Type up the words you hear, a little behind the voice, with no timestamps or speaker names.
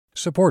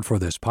Support for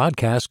this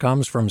podcast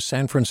comes from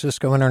San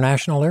Francisco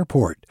International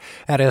Airport.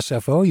 At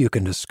SFO, you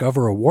can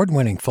discover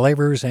award-winning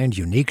flavors and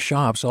unique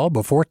shops all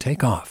before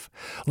takeoff.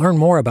 Learn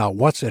more about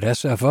what's at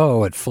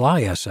SFO at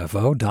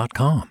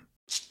flysfo.com.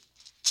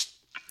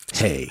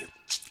 Hey,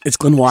 it's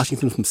Glenn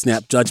Washington from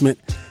Snap Judgment.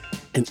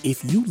 And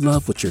if you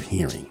love what you're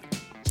hearing,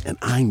 and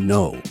I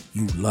know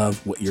you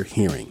love what you're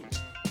hearing,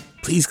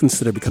 please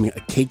consider becoming a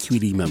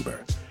KQED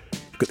member.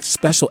 Get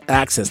special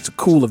access to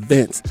cool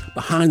events,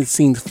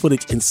 behind-the-scenes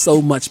footage, and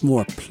so much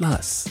more.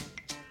 Plus,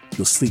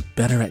 you'll sleep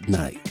better at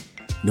night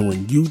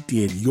knowing you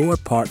did your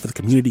part for the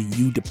community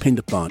you depend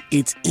upon.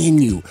 It's in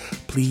you.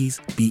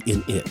 Please be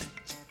in it.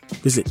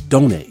 Visit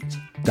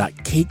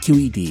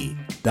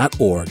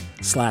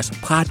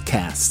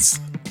donate.kqed.org/podcasts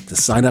to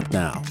sign up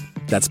now.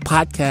 That's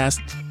podcast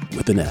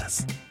with an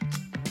S.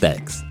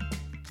 Thanks.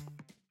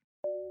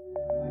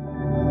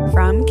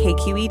 From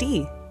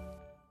KQED.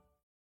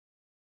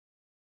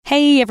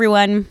 Hey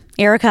everyone,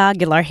 Erica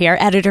Aguilar here,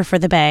 editor for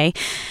The Bay.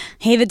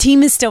 Hey, the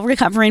team is still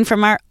recovering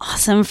from our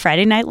awesome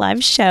Friday Night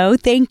Live show.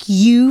 Thank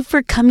you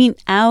for coming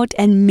out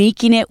and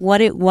making it what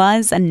it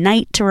was, a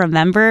night to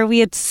remember. We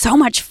had so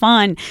much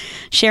fun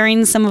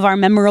sharing some of our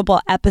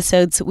memorable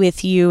episodes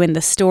with you and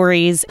the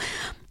stories.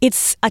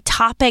 It's a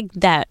topic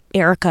that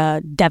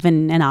Erica,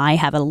 Devin, and I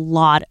have a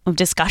lot of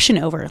discussion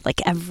over.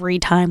 Like every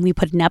time we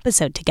put an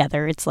episode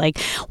together, it's like,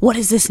 what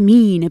does this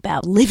mean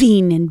about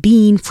living and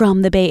being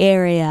from the Bay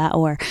Area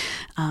or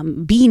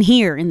being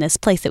here in this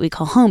place that we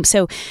call home?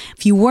 So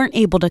if you weren't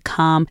able to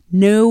come,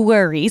 no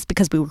worries,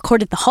 because we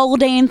recorded the whole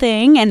dang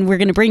thing and we're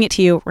going to bring it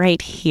to you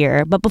right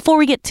here. But before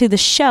we get to the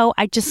show,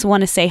 I just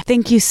want to say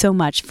thank you so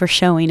much for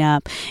showing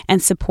up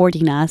and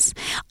supporting us.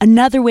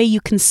 Another way you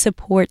can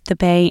support the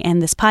Bay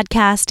and this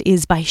podcast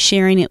is by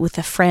sharing it with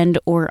a friend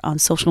or on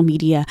social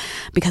media,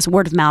 because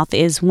word of mouth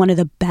is one of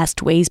the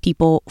best ways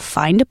people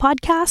find a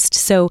podcast.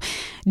 So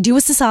do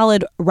us a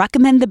solid,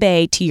 recommend the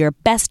Bay to your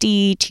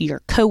bestie, to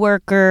your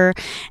coworker,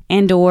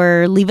 and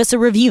or leave us a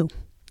review.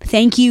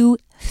 Thank you.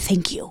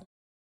 Thank you.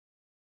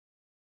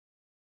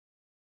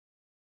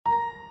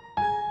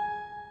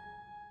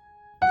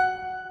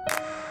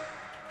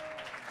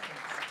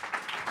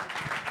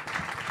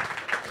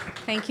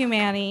 Thank you,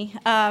 Manny.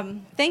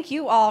 Thank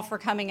you all for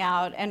coming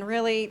out, and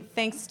really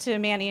thanks to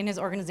Manny and his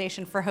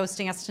organization for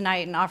hosting us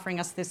tonight and offering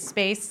us this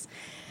space.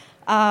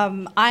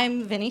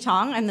 I'm Vinnie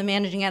Tong. I'm the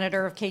managing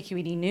editor of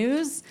KQED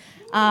News.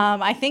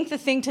 I think the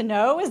thing to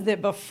know is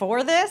that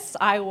before this,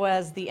 I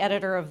was the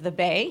editor of The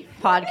Bay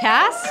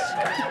podcast.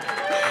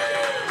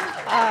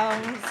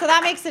 So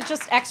that makes it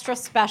just extra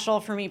special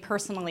for me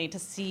personally to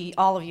see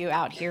all of you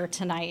out here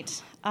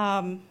tonight.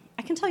 I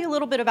can tell you a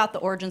little bit about the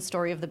origin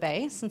story of The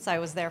Bay, since I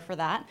was there for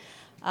that.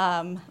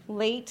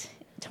 Late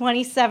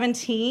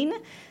 2017,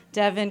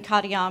 Devin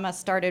Katayama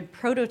started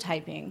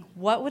prototyping.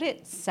 What would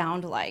it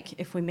sound like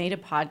if we made a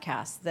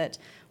podcast that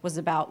was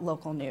about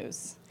local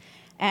news?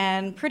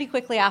 And pretty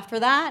quickly after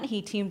that,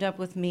 he teamed up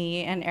with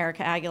me and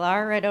Erica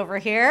Aguilar right over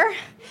here.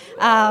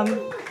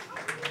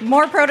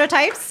 More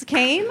prototypes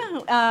came.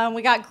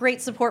 We got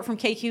great support from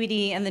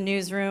KQED and the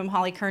newsroom,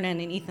 Holly Kernan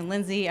and Ethan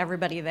Lindsay,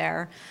 everybody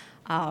there.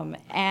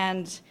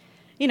 And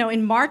you know,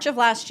 in March of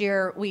last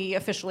year, we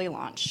officially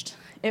launched.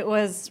 It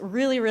was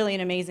really, really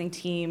an amazing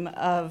team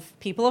of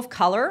people of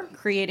color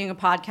creating a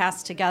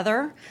podcast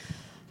together,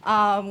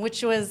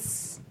 which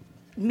was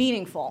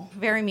meaningful,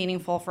 very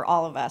meaningful for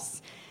all of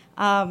us.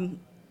 I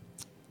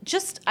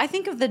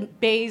think of the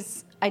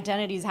Bay's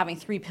identity as having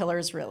three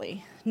pillars,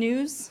 really: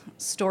 news,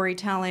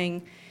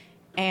 storytelling,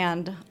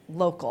 and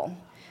local.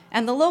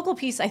 And the local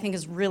piece, I think,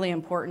 is really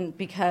important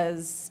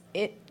because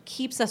it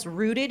keeps us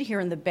rooted here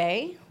in the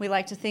Bay. We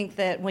like to think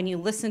that when you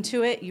listen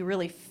to it, you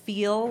really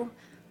feel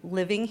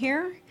living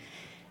here.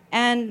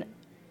 And,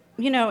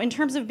 you know, in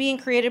terms of being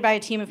created by a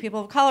team of people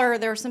of color,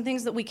 there are some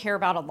things that we care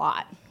about a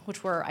lot,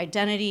 which were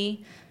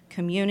identity,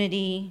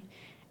 community,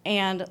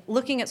 and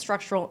looking at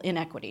structural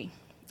inequity.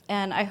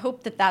 And I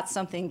hope that that's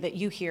something that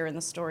you hear in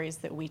the stories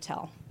that we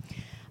tell.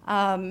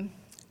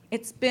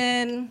 It's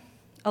been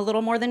a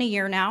little more than a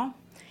year now,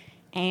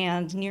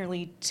 and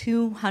nearly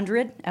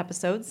 200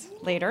 episodes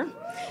later,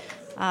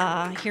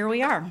 here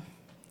we are.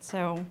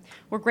 So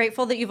we're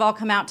grateful that you've all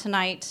come out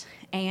tonight,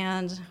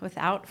 and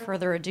without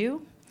further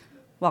ado,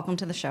 welcome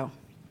to the show.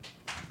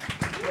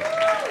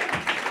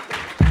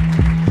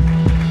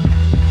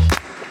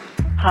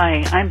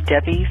 Hi, I'm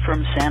Debbie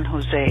from San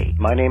Jose.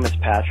 My name is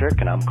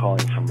Patrick, and I'm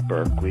calling from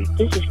Berkeley.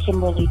 This is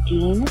Kimberly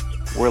Dean.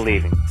 We're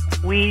leaving.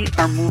 We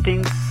are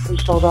moving. We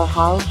sold our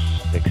house.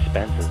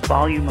 Expenses.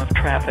 Volume of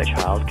traffic.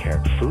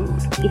 Childcare. Food.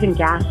 Even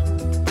gas.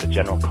 The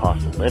general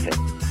cost of living.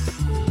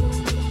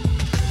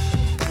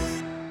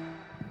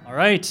 All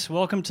right,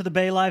 welcome to the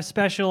Bay Live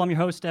Special. I'm your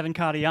host, Devin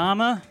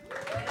Katayama.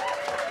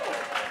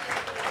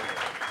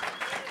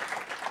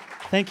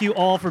 Thank you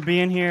all for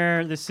being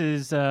here. This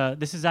is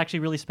actually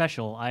really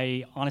special.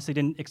 I honestly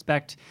didn't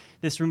expect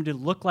this room to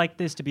look like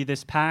this, to be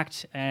this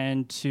packed,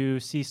 and to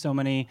see so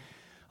many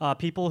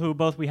people who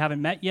both we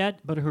haven't met yet,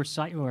 but who are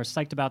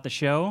psyched about the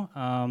show.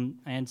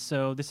 And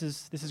so this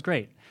is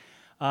great.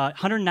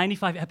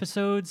 195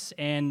 episodes,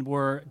 and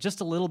we're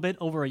just a little bit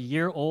over a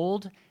year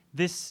old.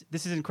 This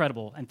is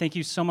incredible, and thank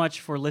you so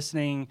much for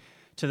listening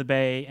to The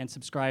Bay and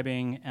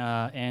subscribing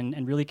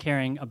and really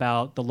caring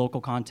about the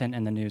local content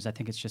and the news. I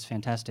think it's just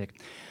fantastic.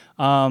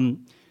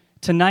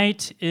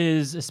 Tonight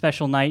is a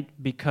special night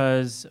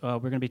because we're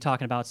going to be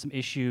talking about some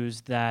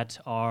issues that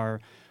are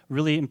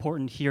really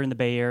important here in the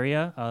Bay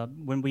Area.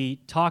 When we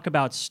talk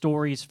about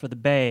stories for the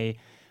Bay,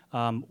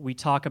 we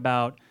talk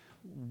about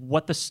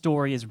what the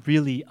story is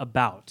really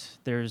about.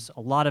 There's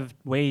a lot of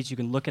ways you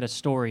can look at a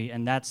story,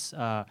 and that's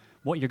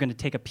what you're going to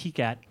take a peek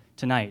at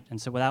tonight.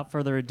 And so without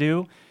further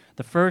ado,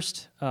 the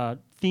first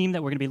theme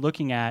that we're going to be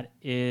looking at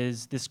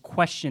is this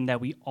question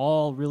that we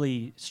all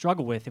really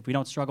struggle with. If we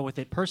don't struggle with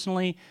it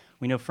personally,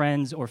 we know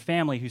friends or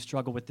family who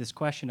struggle with this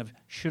question of,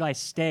 should I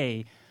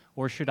stay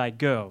or should I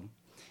go?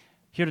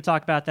 Here to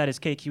talk about that is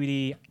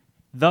KQED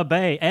The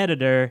Bay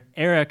editor,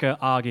 Erica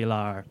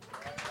Aguilar.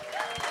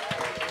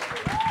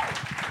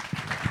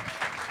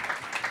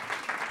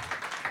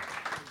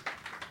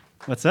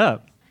 What's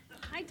up?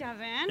 Hi,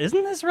 Devin.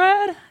 Isn't this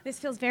rad? This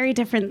feels very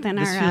different than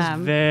This our...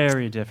 feels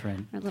very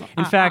different. our little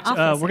In fact,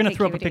 office we're going at to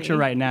throw up a KQED. picture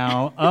right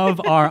now of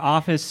our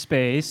office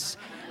space.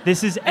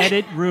 This is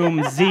Edit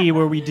Room Z,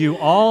 where we do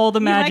all the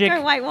magic. You like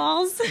our white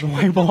walls? The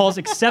white walls,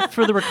 except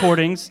for the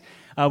recordings.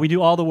 We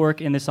do all the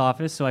work in this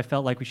office, so I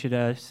felt like we should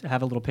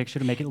have a little picture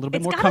to make it a little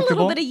bit more It's got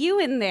comfortable. a little bit of you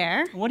in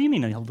there. What do you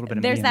mean a little bit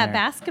of There's me in that there?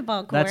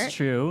 basketball court. That's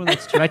true.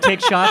 That's true. I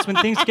take shots when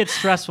things get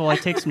stressful. I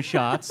take some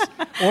shots,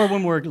 or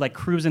when we're like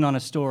cruising on a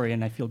story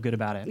and I feel good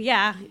about it.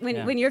 Yeah,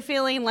 when you're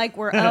feeling like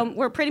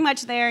we're pretty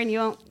much there and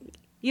you'll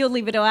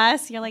leave it to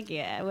us, you're like,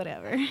 yeah,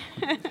 whatever.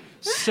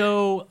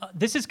 So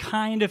this is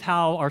kind of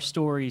how our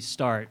stories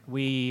start.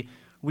 We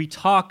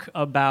talk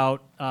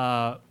about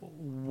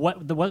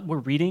what we're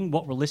reading,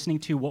 what we're listening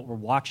to, what we're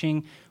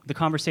watching, the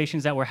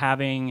conversations that we're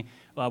having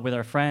with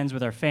our friends,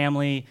 with our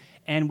family,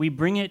 and we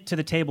bring it to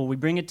the table. We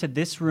bring it to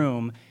this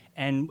room,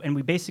 and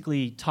we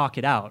basically talk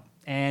it out.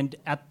 And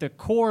at the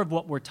core of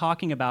what we're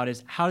talking about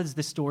is, how does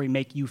this story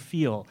make you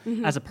feel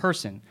as a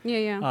person?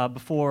 Yeah.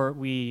 Before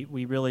we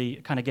really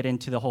kind of get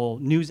into the whole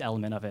news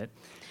element of it.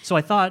 So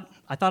I thought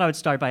I would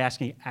start by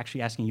asking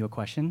you a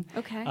question.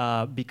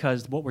 Okay.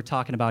 Because what we're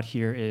talking about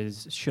here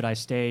is, should I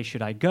stay?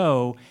 Should I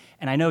go?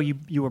 And I know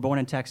you were born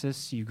in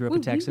Texas. You grew up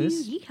in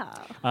Texas.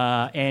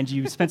 Yeehaw. And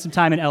you spent some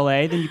time in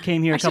LA. Then you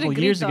came here a couple of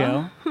years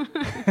ago.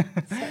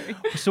 Sorry.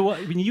 So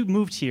when you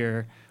moved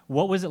here,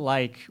 what was it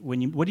like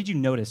what did you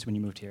notice when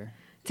you moved here?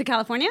 To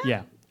California?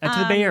 Yeah. And to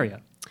the Bay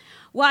Area.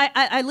 Well,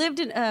 I lived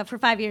for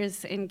 5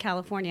 years in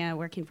California,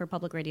 working for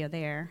public radio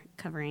there,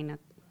 covering,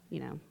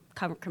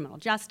 criminal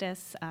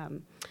justice,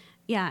 and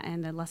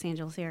the Los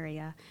Angeles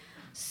area.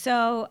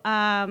 So,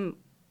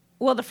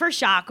 the first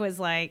shock was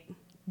like,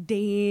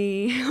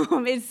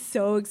 damn, it's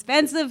so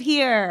expensive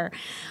here.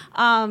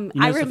 That's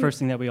the first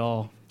thing that we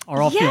all are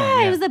all feeling.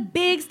 Yeah, it was a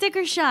big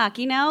sticker shock,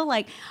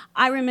 Like,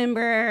 I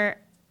remember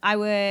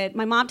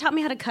my mom taught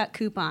me how to cut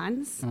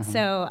coupons,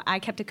 so I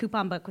kept a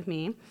coupon book with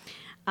me.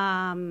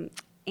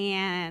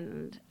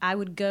 And I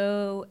would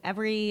go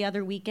every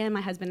other weekend. My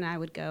husband and I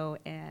would go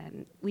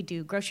and we'd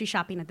do grocery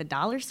shopping at the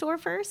dollar store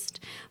first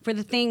for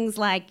the things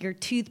like your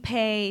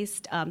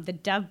toothpaste, the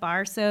Dove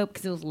bar soap,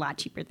 because it was a lot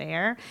cheaper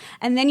there.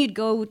 And then you'd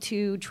go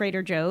to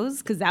Trader Joe's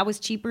because that was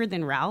cheaper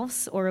than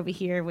Ralph's, or over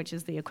here, which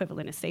is the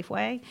equivalent of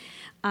Safeway.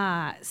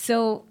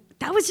 So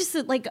that was just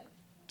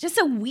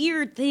a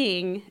weird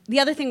thing. The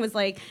other thing was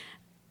like,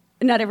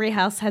 not every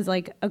house has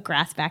like a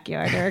grass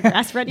backyard or a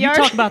grass front yard.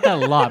 You talk about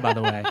that a lot, by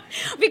the way.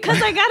 Because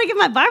I got to get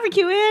my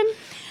barbecue in.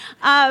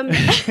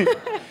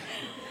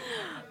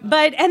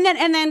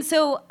 And then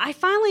so I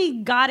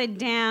finally got it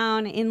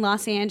down in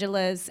Los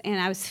Angeles,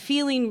 and I was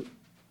feeling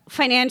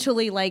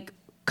financially like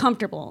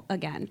comfortable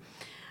again.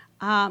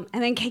 And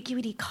then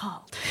KQED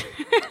called.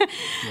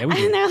 Yeah, we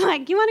did. And they're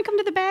like, "You want to come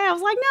to the Bay?" I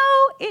was like,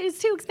 "No, it is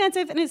too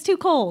expensive and it's too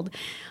cold."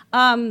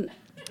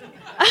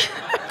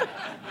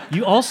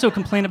 You also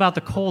complain about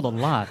the cold a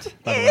lot,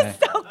 by the way. It's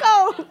so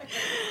cold.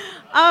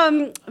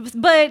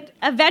 But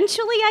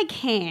eventually I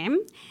came,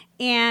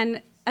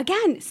 and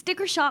again,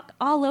 sticker shock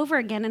all over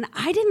again. And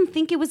I didn't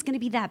think it was going to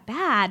be that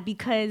bad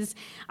because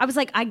I was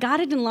like, I got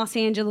it in Los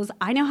Angeles.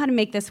 I know how to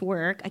make this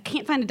work. I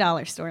can't find a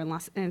dollar store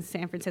in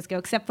San Francisco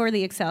except for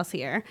the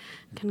Excelsior.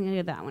 Can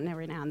do that one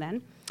every now and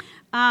then.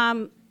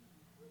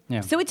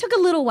 Yeah. So it took a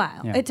little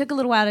while. Yeah. It took a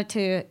little while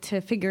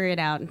to figure it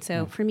out. And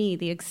so for me,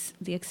 the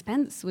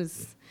expense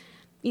was,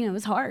 it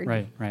was hard.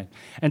 Right.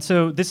 And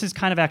so this is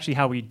kind of actually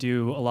how we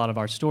do a lot of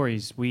our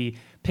stories. We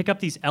pick up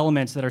these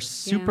elements that are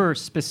super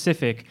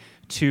specific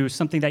to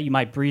something that you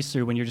might breeze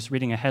through when you're just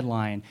reading a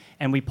headline,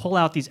 and we pull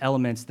out these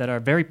elements that are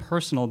very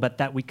personal, but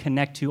that we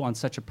connect to on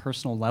such a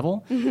personal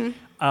level.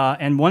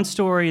 And one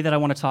story that I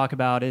want to talk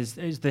about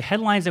is the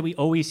headlines that we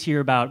always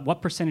hear about.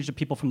 What percentage of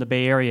people from the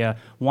Bay Area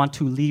want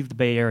to leave the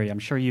Bay Area? I'm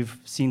sure you've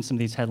seen some of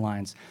these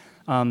headlines.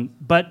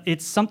 But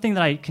it's something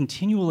that I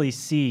continually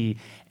see,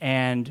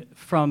 and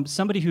from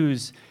somebody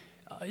who's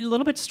a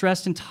little bit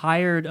stressed and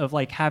tired of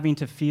like having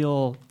to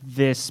feel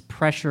this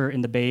pressure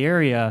in the Bay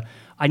Area,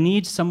 I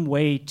need some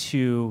way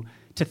to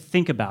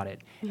think about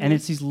it. And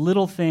it's these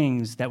little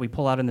things that we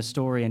pull out in the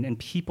story and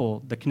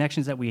people, the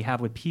connections that we have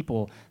with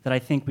people, that I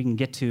think we can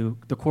get to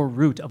the core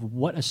root of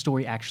what a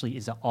story actually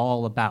is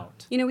all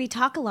about. You know, we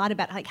talk a lot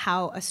about like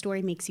how a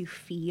story makes you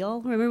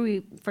feel. Remember when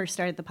we first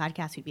started the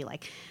podcast, we'd be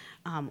like,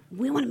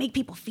 we want to make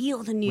people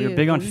feel the news. We were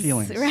big on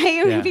feelings.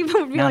 Right? Yeah.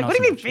 People would be like, what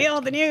do you mean feel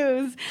the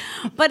news?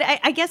 But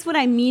I guess what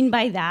I mean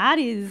by that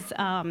is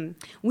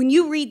when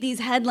you read these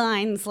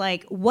headlines,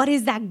 like, what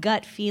is that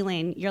gut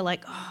feeling? You're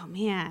like, oh,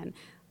 man,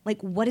 like,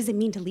 what does it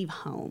mean to leave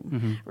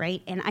home,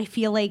 right? And I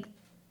feel like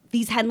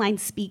these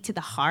headlines speak to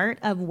the heart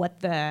of what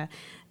the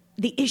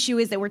issue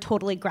is that we're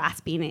totally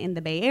grasping in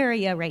the Bay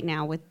Area right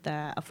now with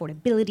the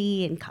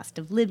affordability and cost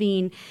of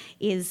living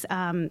is,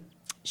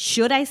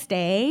 should I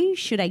stay?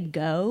 Should I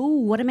go?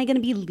 What am I going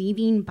to be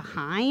leaving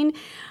behind?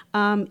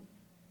 Am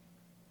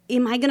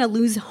I going to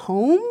lose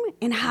home?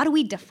 And how do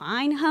we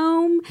define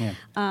home?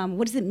 Yeah.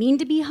 What does it mean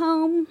to be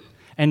home?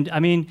 And I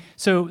mean,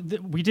 so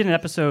we did an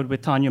episode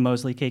with Tanya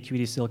Mosley,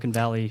 KQED Silicon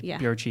Valley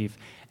bureau chief,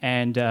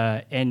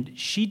 and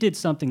she did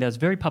something that was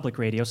very public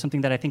radio,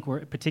 something that I think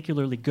we're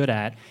particularly good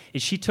at,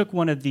 is she took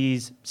one of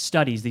these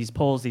studies, these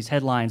polls, these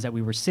headlines that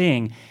we were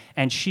seeing,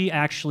 and she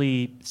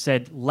actually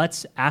said,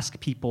 let's ask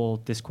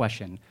people this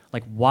question.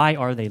 Like, why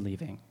are they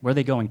leaving? Where are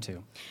they going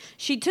to?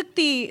 She took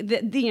the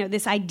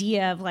this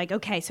idea of like,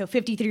 okay, so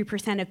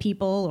 53% of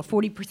people or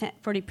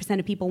 40%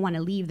 of people want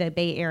to leave the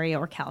Bay Area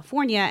or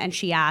California, and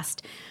she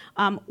asked,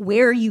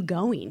 where are you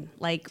going?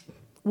 Like,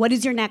 what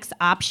is your next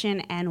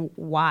option and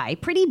why?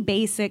 Pretty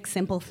basic,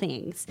 simple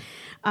things.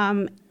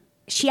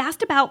 She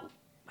asked about,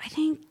 I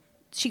think,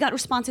 she got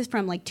responses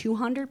from like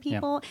 200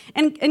 people.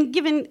 Yeah. And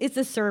given it's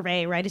a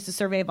survey, right? It's a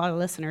survey of our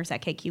listeners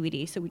at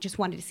KQED. So we just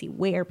wanted to see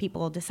where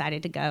people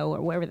decided to go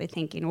or where were they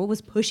thinking, what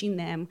was pushing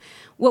them,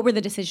 what were the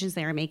decisions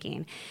they were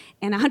making.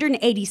 And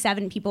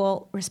 187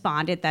 people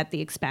responded that the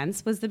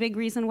expense was the big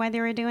reason why they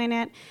were doing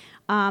it.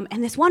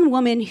 And this one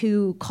woman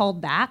who called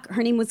back,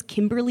 her name was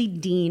Kimberly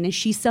Dean, and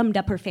she summed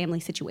up her family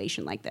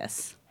situation like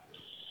this.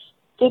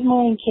 Good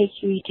morning,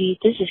 KQED.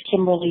 This is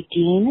Kimberly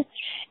Dean,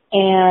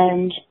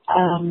 and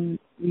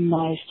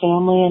my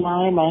family and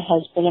I, my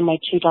husband and my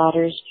 2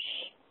 daughters,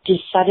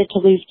 decided to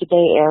leave the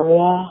Bay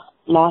Area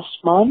last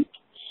month.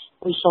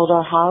 We sold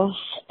our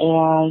house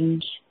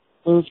and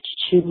moved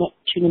to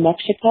New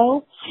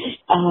Mexico.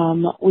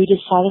 We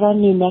decided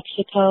on New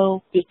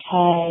Mexico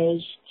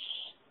because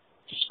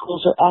the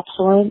schools are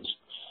excellent.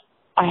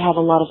 I have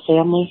a lot of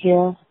family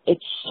here.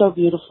 It's so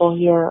beautiful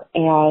here,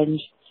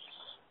 and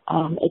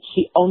it's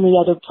the only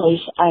other place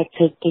I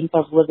could think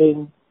of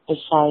living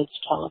besides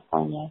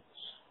California.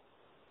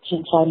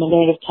 Since I'm a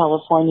native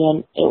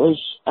Californian, it was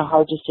a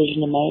hard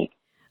decision to make.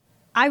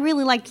 I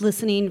really liked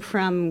listening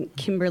from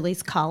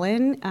Kimberly's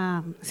call-in.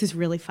 This is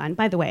really fun.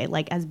 By the way,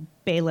 like as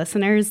Bay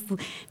listeners,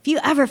 if you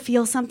ever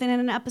feel something in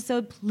an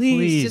episode,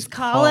 please just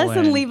call us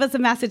and leave us a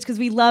message because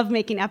we love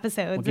making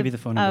episodes. We'll give you the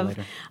phone number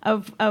later.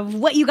 Of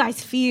what you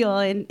guys feel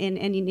and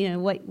you know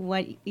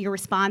what your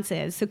response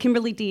is. So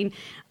Kimberly Dean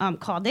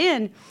called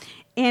in,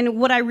 and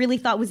what I really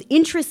thought was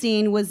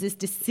interesting was this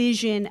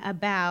decision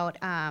about.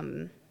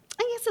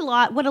 I guess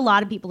what a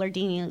lot of people are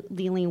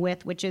dealing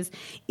with, which is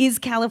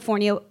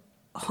California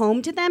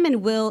home to them,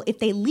 and if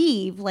they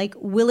leave, like,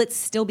 will it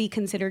still be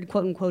considered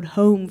quote unquote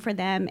home for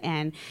them?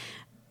 And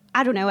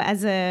I don't know,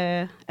 as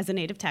a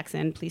native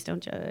Texan, please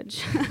don't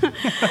judge.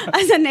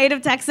 As a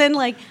native Texan,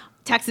 like,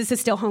 Texas is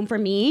still home for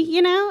me,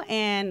 you know,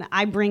 and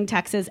I bring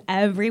Texas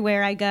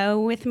everywhere I go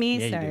with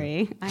me. Yeah,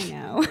 sorry, I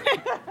know.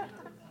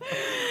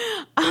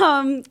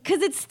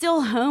 Because it's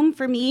still home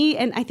for me.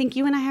 And I think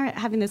you and I were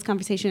having this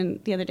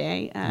conversation the other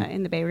day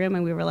in the Bay Room,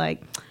 and we were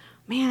like,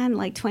 man,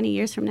 like 20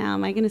 years from now,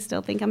 am I going to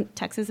still think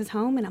Texas is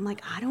home? And I'm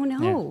like, I don't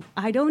know.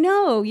 Yeah. I don't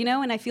know, you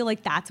know? And I feel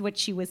like that's what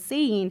she was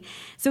saying.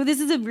 So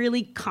this is a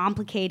really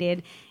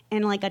complicated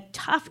and like a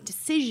tough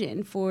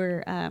decision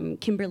for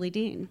Kimberly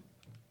Dean.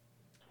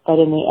 But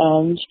in the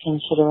end,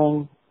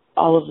 considering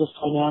all of the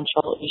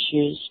financial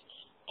issues,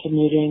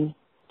 commuting,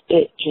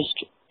 it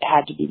just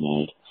had to be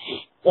made.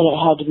 And it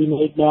had to be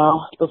made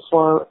now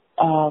before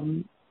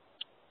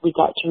we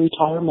got to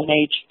retirement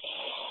age.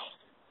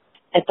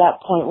 At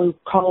that point, we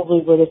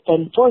probably would have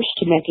been forced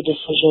to make a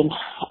decision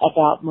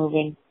about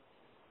moving.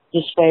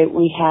 This way,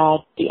 we had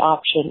the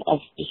option of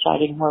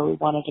deciding where we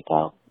wanted to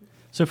go.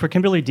 So for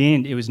Kimberly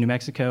Dean, it was New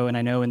Mexico, and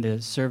I know in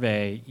the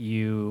survey,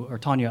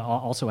 Tanya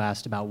also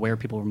asked about where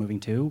people were moving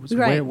to. So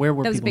right. Where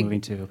were people moving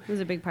to? It was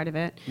a big part of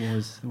it.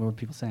 What were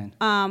people saying?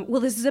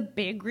 Well, this is a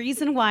big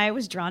reason why I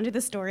was drawn to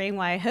the story and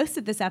why I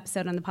hosted this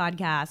episode on the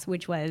podcast,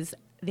 which was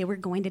they were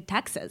going to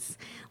Texas.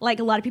 Like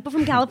a lot of people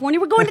from California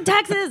were going to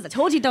Texas. I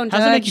told you, don't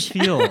judge. How does that make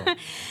you feel?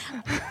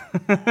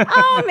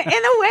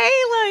 In a way,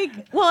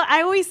 like, well,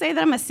 I always say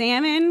that I'm a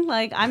salmon.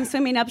 Like, I'm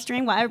swimming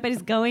upstream while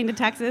everybody's going to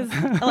Texas.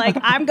 Like,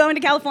 I'm going to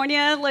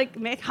California, like,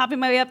 hopping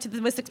my way up to the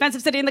most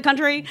expensive city in the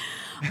country.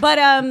 But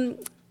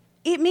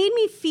it made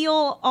me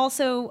feel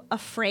also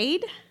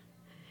afraid.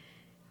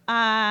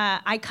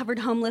 I covered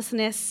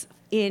homelessness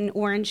in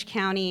Orange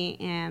County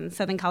and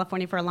Southern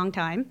California for a long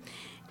time.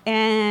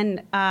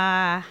 And,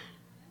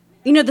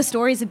 the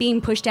stories of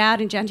being pushed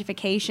out in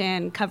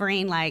gentrification,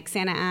 covering like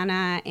Santa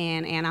Ana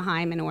and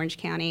Anaheim and Orange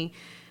County,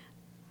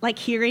 like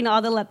hearing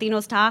all the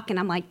Latinos talk, and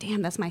I'm like,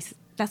 damn, that's my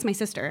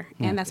sister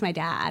and that's my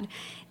dad.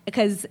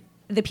 Because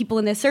the people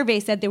in this survey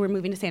said they were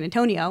moving to San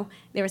Antonio,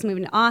 they were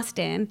moving to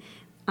Austin,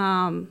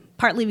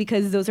 partly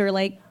because those are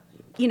like,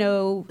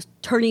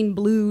 turning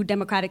blue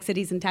Democratic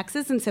cities in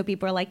Texas. And so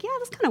people are like, yeah,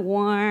 that's kind of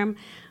warm.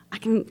 I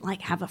can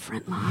like have a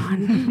front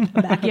lawn,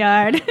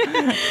 backyard.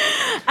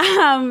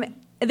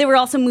 They were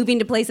also moving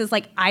to places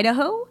like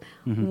Idaho,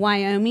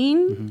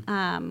 Wyoming,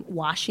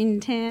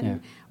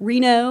 Washington,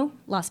 Reno,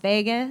 Las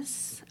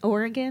Vegas,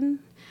 Oregon.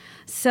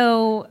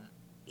 So,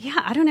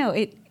 yeah, I don't know.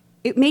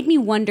 It made me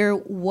wonder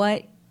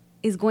what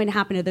is going to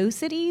happen to those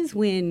cities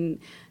when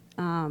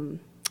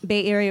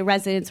Bay Area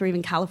residents or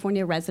even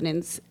California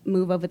residents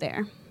move over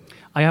there.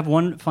 I have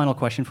one final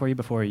question for you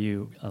before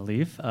you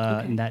leave,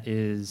 and that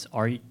is,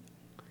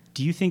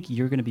 do you think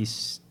you're going to be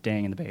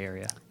staying in the Bay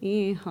Area?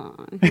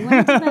 Yeehaw. You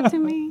want to do that to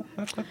me?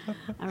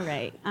 All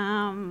right.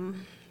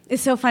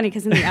 It's so funny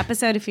because in the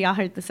episode, if y'all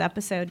heard this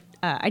episode,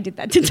 I did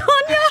that to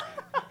Tanya.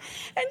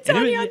 And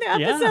Tanya on the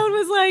episode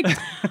was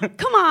like,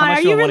 come on,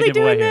 are you really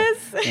doing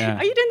this? Yeah.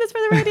 Are you doing this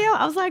for the radio?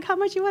 I was like, how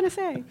much you want to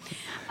say?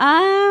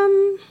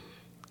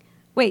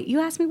 Wait,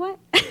 you asked me what?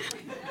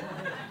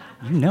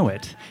 You know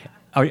it.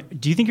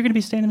 Do you think you're going to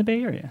be staying in the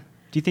Bay Area?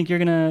 Do you think you're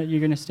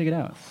gonna stick it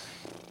out?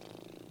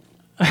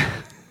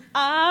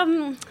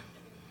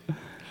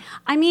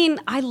 I mean,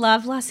 I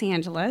love Los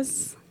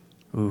Angeles.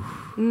 Ooh.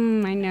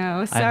 I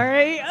know.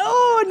 Sorry.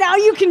 Now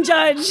you can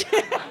judge.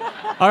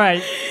 All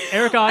right.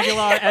 Erica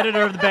Aguilar,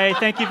 editor of The Bay,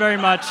 thank you very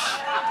much.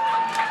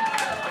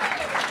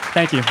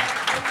 Thank you.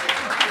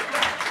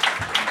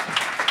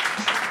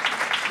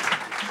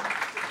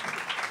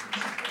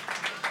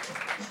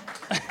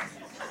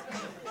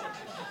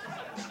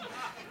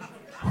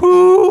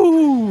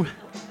 Whoo!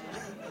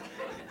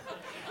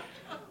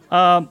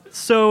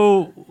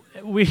 So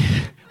we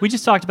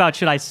just talked about,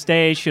 should I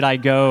stay? Should I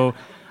go?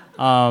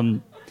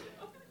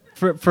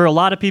 For a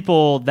lot of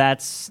people,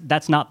 that's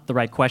not the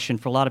right question.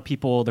 For a lot of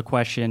people, the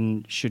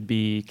question should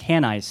be,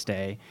 can I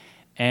stay?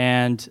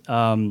 And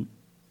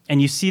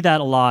you see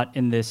that a lot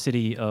in the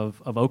city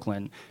of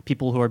Oakland.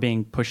 People who are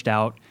being pushed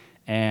out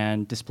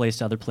and displaced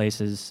to other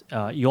places.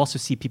 You also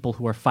see people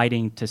who are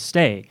fighting to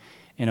stay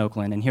in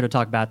Oakland. And here to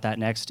talk about that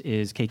next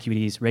is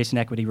KQED's race and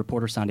equity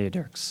reporter, Sandhya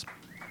Dirks.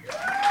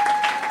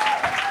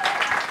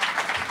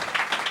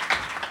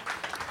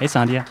 Hey,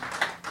 Sandhya.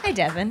 Hi,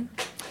 Devin.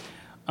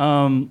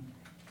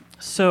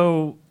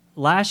 So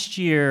last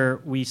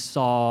year, we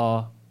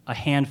saw a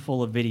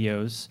handful of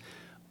videos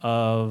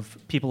of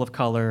people of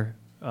color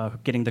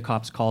getting the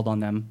cops called on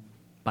them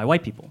by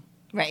white people.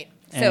 Right.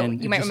 So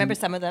And you might remember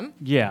some of them.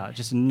 Yeah,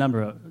 just a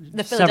number of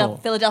The several.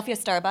 Philadelphia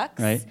Starbucks.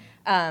 Right.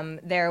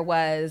 There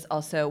was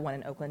also one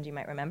in Oakland, you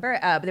might remember.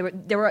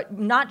 But there were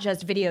not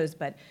just videos,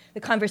 but the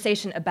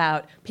conversation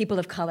about people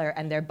of color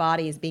and their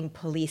bodies being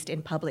policed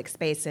in public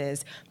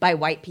spaces by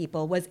white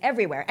people was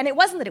everywhere. And it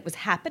wasn't that it was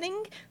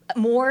happening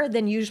more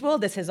than usual.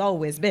 This has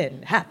always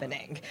been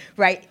happening,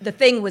 right? The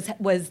thing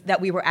was that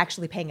we were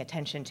actually paying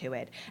attention to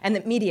it, and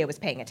the media was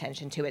paying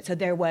attention to it. So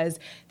there was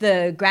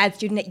the grad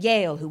student at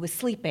Yale who was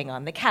sleeping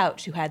on the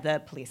couch, who had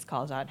the police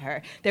called on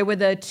her. There were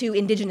the two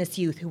indigenous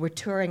youth who were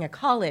touring a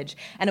college,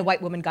 and a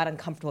white woman got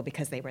uncomfortable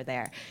because they were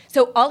there.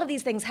 So all of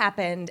these things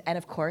happened, and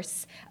of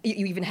course,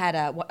 you even had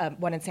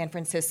one in San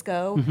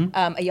Francisco,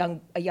 a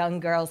young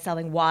girl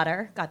selling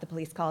water, got the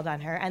police called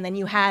on her, and then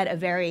you had a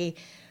very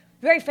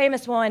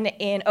famous one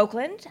in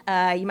Oakland.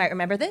 You might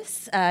remember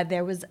this.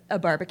 There was a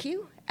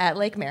barbecue at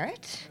Lake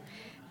Merritt,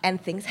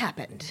 and things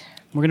happened.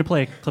 We're going to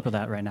play a clip of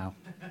that right now.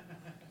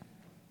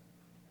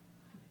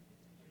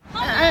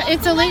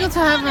 It's illegal to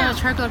have a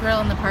charcoal grill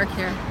in the park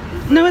here.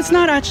 No, it's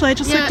not actually. I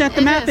just looked at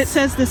the map. It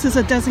says this is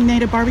a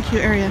designated barbecue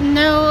area.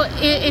 No,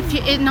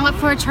 not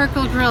for a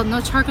charcoal grill.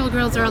 No charcoal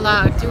grills are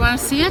allowed. Do you want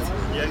to see it?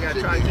 Yeah, I gotta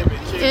try and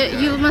get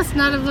it. You must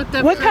not have looked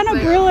up. What kind of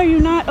grill are you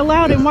not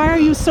allowed, and why are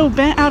you so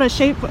bent out of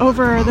shape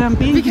over them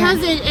being because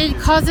here? Because it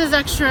causes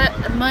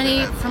extra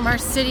money from our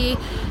city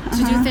to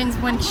do things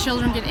when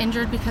children get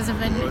injured because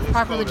of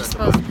improperly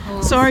disposed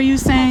pools. So are you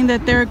saying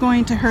that they're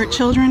going to hurt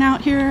children out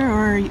here,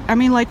 or I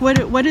mean, like,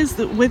 what is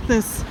with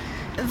this?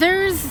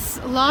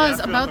 There's laws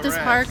about this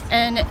park,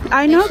 and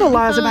I know the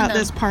laws about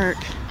this park.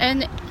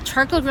 And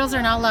charcoal grills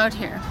are not allowed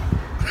here.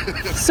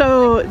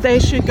 So they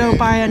should go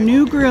buy a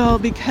new grill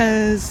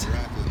because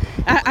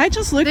I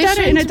just looked at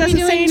it and it doesn't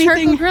say anything.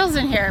 Charcoal grills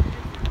in here.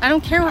 I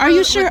don't care. Are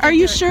you sure? Are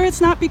you sure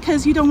it's not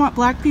because you don't want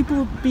black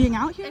people being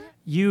out here?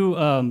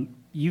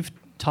 You've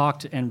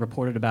talked and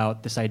reported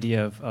about this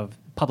idea of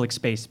public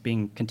space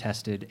being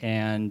contested,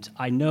 and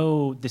I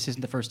know this isn't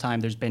the first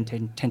time there's been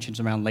tensions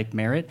around Lake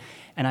Merritt,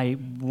 and I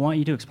want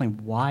you to explain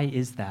why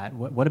is that?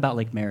 What about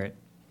Lake Merritt?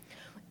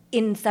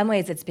 In some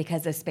ways, it's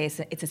because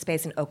it's a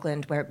space in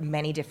Oakland where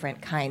many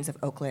different kinds of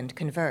Oakland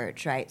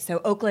converge, right?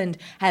 So Oakland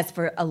has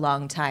for a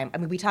long time, I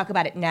mean, we talk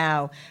about it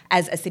now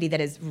as a city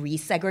that is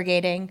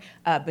resegregating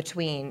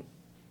between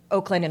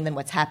Oakland and then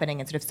what's happening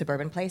in sort of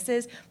suburban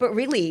places. But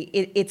really,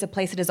 it's a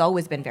place that has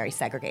always been very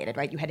segregated,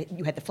 right?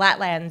 You had the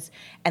flatlands,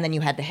 and then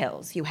you had the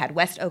hills. You had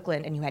West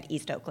Oakland, and you had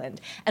East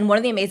Oakland. And one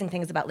of the amazing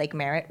things about Lake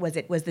Merritt was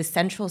it was this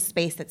central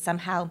space that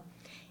somehow,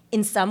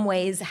 in some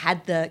ways,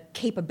 had the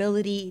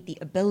capability, the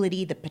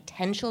ability, the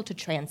potential to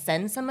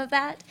transcend some of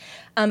that.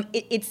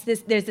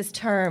 There's this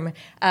term,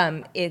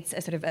 it's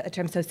a sort of a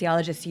term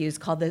sociologists use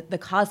called the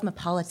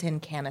cosmopolitan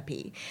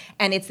canopy.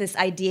 And it's this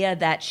idea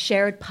that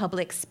shared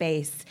public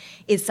space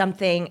is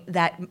something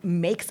that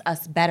makes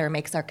us better,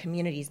 makes our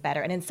communities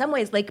better. And in some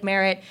ways, Lake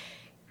Merritt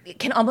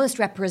can almost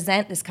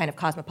represent this kind of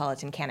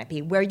cosmopolitan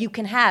canopy where you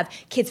can have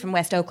kids from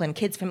West Oakland,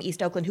 kids from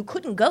East Oakland who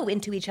couldn't go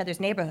into each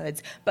other's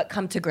neighborhoods but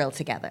come to grill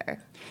together.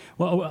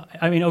 Well,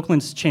 I mean,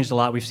 Oakland's changed a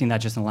lot. We've seen that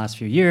just in the last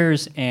few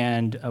years.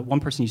 And one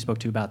person you spoke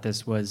to about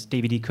this was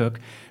David E. Cook,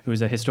 who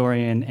is a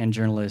historian and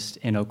journalist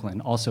in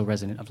Oakland, also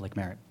resident of Lake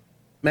Merritt.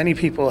 Many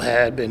people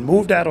had been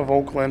moved out of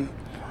Oakland.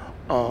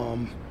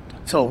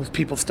 So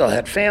people still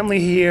had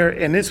family here,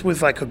 and this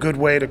was like a good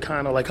way to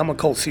kind of like, I'm gonna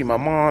go see my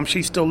mom.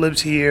 She still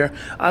lives here.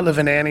 I live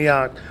in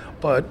Antioch,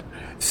 but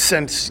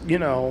since,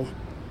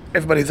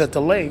 everybody's at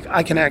the lake,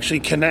 I can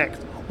actually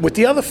connect with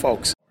the other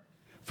folks.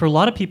 For a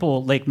lot of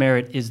people, Lake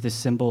Merritt is this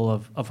symbol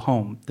of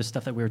home, the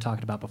stuff that we were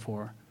talking about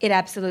before. It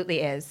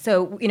absolutely is.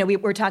 So, we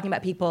were talking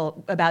about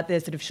people about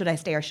this sort of should I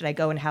stay or should I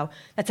go, and how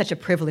that's such a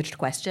privileged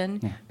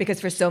question, because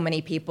for so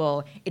many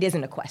people, it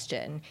isn't a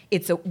question.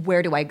 It's a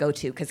where do I go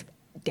to? Because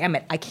damn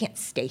it, I can't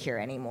stay here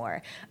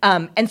anymore.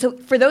 And so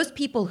for those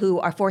people who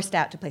are forced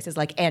out to places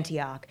like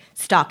Antioch,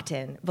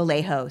 Stockton,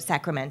 Vallejo,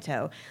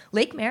 Sacramento,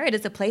 Lake Merritt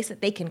is a place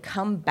that they can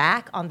come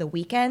back on the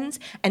weekends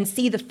and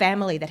see the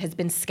family that has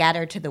been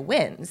scattered to the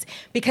winds,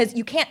 because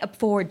you can't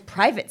afford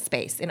private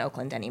space in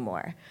Oakland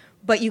anymore,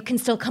 but you can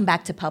still come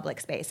back to public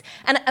space.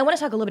 And I want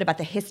to talk a little bit about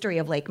the history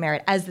of Lake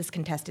Merritt as this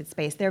contested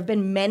space. There have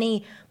been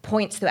many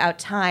points throughout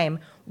time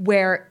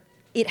where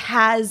it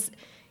has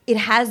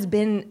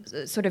been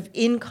sort of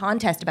in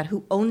contest about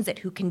who owns it,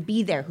 who can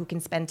be there, who can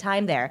spend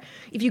time there.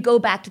 If you go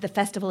back to the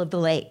Festival of the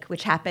Lake,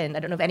 which happened, I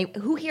don't know if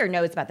who here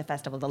knows about the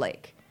Festival of the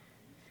Lake?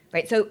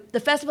 Right, so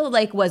the Festival of the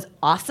Lake was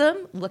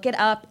awesome. Look it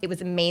up. It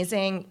was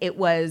amazing. It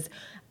was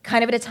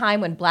kind of at a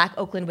time when Black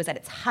Oakland was at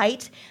its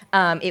height.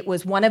 It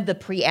was one of the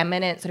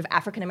preeminent sort of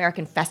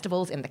African-American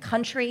festivals in the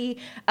country.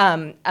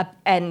 Up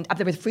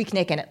there with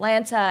Freaknik in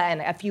Atlanta and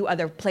a few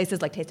other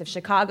places like Taste of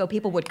Chicago.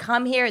 People would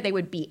come here, they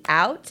would be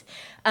out,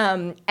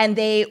 and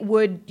they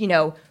would,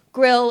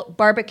 grill,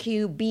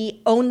 barbecue,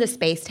 own the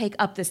space, take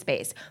up the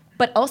space.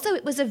 But also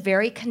it was a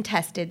very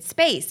contested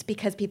space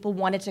because people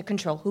wanted to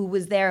control who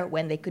was there,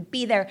 when they could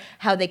be there,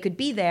 how they could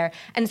be there.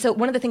 And so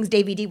one of the things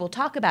Davey D will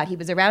talk about, he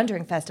was around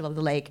during Festival of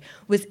the Lake,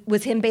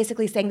 was him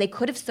basically saying they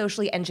could have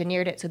socially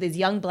engineered it so these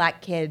young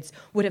Black kids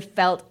would have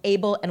felt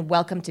able and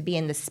welcome to be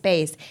in the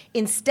space.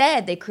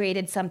 Instead, they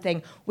created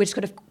something which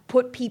could have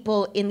put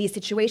people in these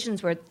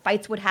situations where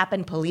fights would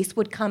happen, police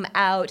would come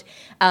out,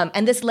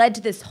 and this led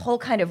to this whole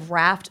kind of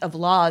raft of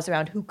laws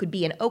around who could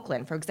be in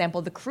Oakland. For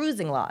example, the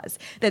cruising laws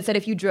that said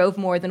if you drove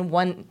more than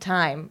one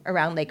time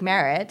around Lake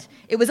Merritt,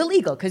 it was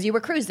illegal because you were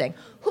cruising.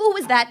 Who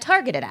was that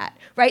targeted at,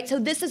 right? So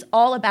this is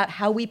all about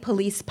how we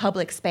police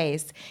public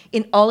space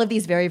in all of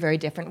these very, very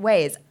different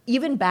ways.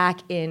 Even back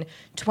in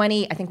I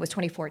think it was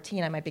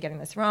 2014, I might be getting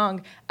this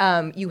wrong,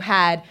 you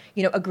had,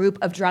 a group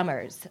of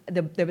drummers.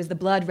 There was the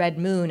Blood Red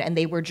Moon, and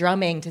they were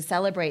drumming to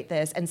celebrate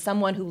this, and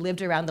someone who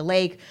lived around the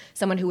lake,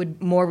 someone who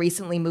had more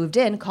recently moved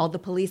in, called the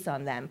police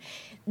on them.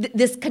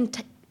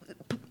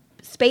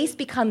 Space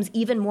becomes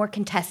even more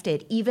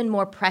contested, even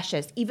more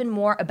precious, even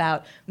more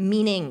about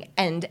meaning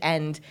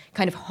and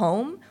kind of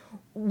home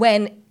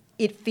when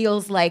it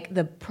feels like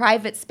the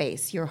private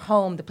space, your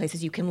home, the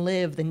places you can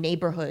live, the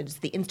neighborhoods,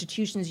 the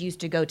institutions you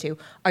used to go to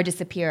are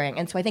disappearing.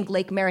 And so I think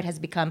Lake Merritt has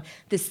become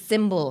this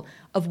symbol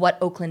of what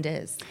Oakland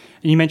is.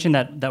 And you mentioned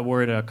that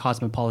word,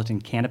 cosmopolitan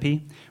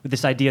canopy, with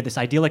this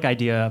idyllic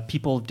idea,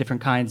 people of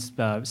different kinds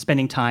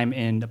spending time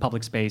in a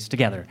public space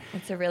together.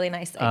 It's a really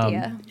nice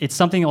idea. It's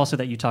something also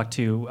that you talked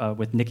to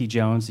with Nikki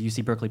Jones, the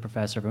UC Berkeley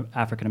professor of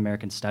African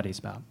American Studies,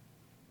 about.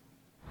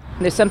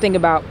 There's something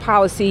about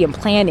policy and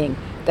planning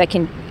that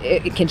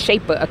can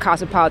shape a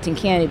cosmopolitan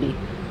canopy,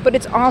 but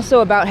it's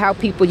also about how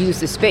people use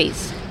the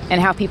space and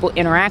how people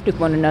interact with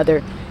one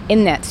another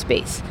in that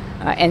space,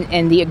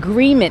 and the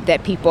agreement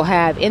that people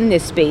have in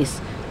this space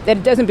that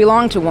it doesn't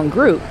belong to one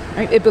group,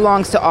 right? It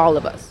belongs to all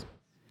of us.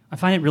 I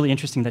find it really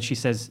interesting that she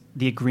says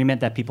the agreement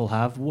that people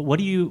have.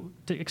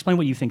 Explain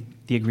what you think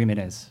the agreement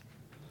is.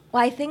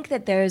 Well, I think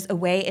that there's a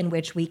way in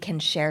which we can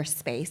share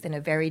space in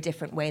a very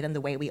different way than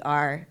the way we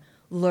are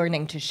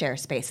learning to share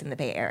space in the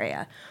Bay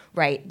Area,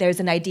 right? There's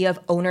an idea of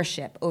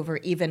ownership over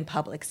even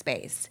public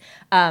space.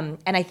 And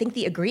I think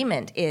the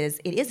agreement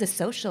it is a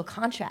social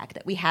contract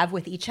that we have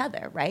with each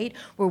other, right?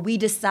 Where we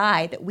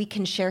decide that we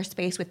can share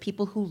space with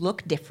people who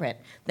look different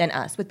than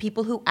us, with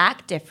people who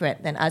act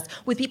different than us,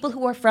 with people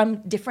who are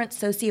from different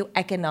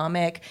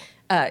socioeconomic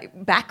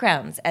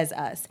backgrounds as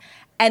us.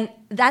 And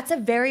that's a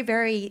very,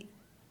 very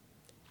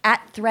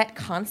at-threat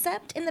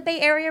concept in the Bay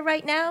Area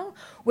right now,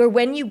 where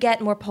when you get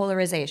more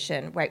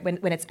polarization, right,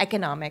 when it's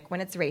economic, when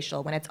it's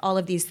racial, when it's all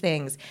of these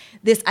things,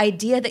 this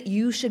idea that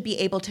you should be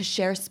able to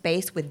share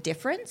space with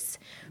difference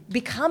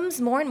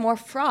becomes more and more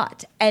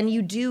fraught, and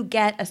you do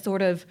get a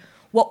sort of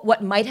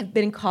what might have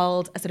been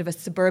called a sort of a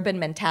suburban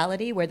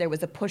mentality, where there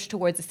was a push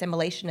towards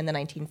assimilation in the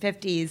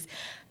 1950s,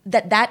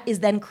 that is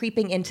then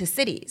creeping into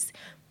cities.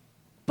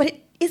 But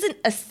it isn't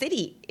a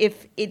city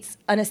if it's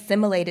an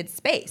assimilated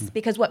space,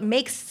 because what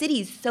makes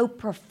cities so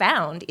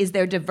profound is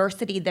their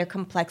diversity, their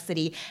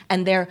complexity,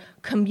 and their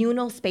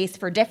communal space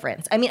for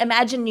difference. I mean,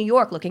 imagine New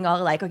York looking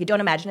all alike. Okay,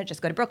 don't imagine it,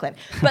 just go to Brooklyn.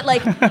 But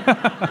like,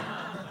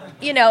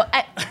 you know,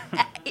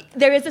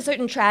 there is a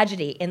certain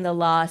tragedy in the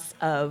loss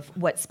of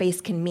what space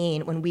can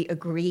mean when we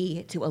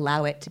agree to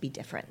allow it to be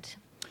different.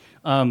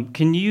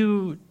 Can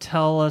you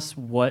tell us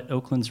what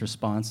Oakland's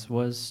response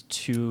was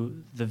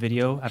to the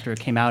video after it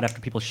came out,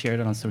 after people shared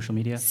it on social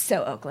media?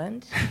 So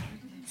Oakland.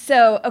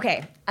 So,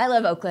 okay, I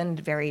love Oakland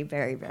very,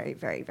 very, very,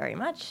 very, very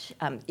much.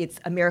 It's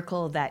a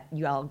miracle that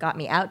you all got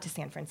me out to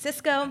San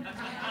Francisco.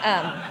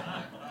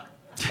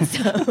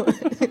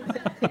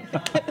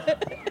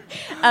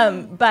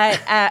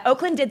 But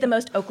Oakland did the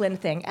most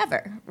Oakland thing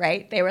ever,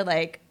 right? They were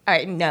like, all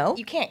right, no,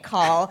 you can't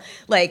call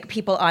like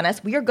people on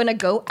us. We are going to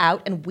go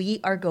out and we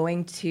are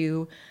going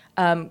to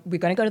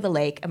go to the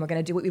lake, and we're going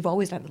to do what we've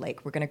always done at the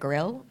lake. We're going to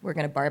grill, we're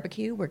going to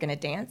barbecue, we're going to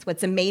dance.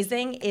 What's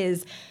amazing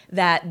is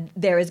that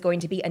there is going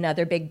to be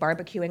another big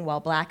barbecuing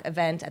while black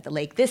event at the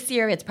lake this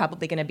year. It's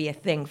probably going to be a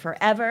thing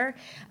forever,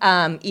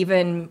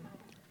 even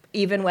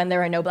when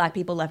there are no black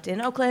people left in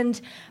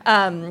Oakland.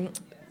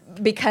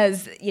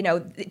 Because, you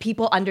know,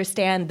 people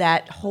understand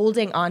that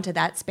holding on to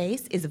that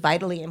space is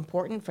vitally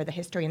important for the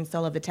history and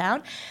soul of the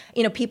town.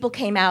 You know, people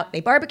came out, they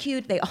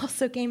barbecued, they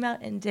also came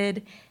out and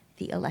did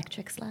the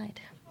electric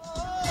slide. All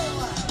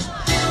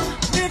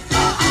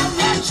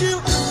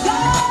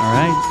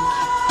right.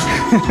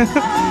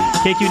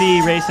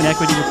 KQED race and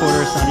equity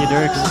reporter Sonia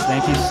Dirks,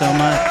 thank you so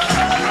much.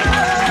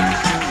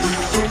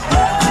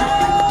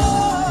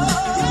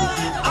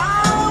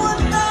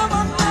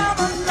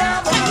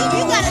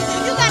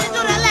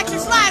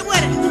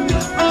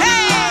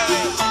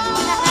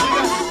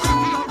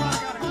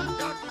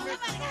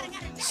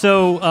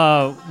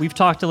 So we've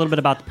talked a little bit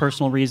about the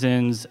personal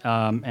reasons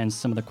and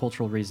some of the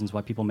cultural reasons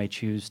why people may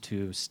choose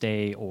to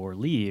stay or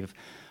leave.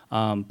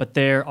 But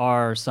there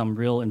are some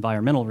real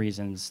environmental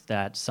reasons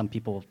that some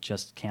people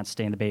just can't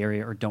stay in the Bay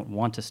Area or don't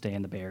want to stay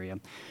in the Bay Area.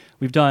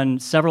 We've done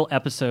several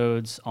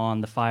episodes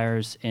on the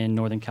fires in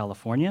Northern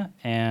California,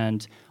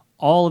 and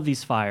all of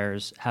these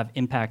fires have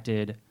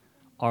impacted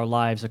our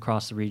lives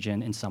across the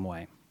region in some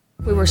way.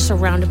 We were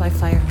surrounded by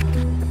fire.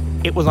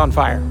 It was on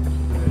fire.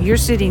 You're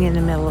sitting in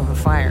the middle of a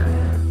fire.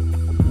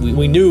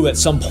 We knew at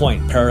some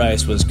point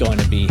Paradise was going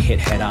to be hit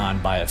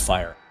head-on by a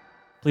fire.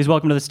 Please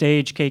welcome to the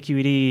stage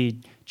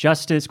KQED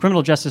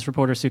criminal justice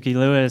reporter Suki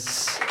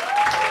Lewis.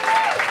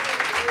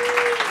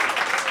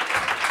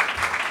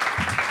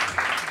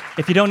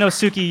 If you don't know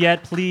Suki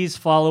yet, please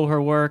follow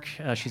her work.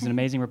 She's an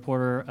amazing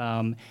reporter.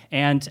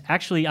 And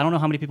actually, I don't know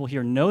how many people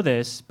here know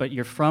this, but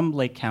you're from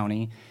Lake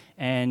County,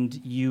 and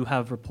you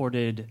have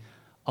reported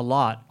a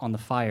lot on the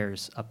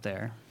fires up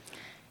there.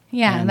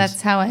 Yeah, and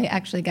that's how I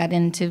actually got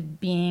into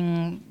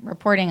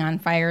reporting on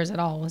fires at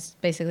all, was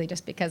basically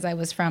just because I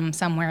was from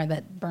somewhere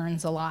that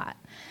burns a lot.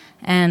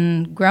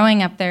 And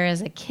growing up there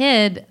as a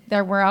kid,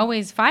 there were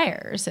always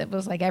fires. It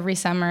was like every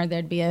summer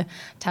there'd be a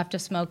tuft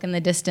of smoke in the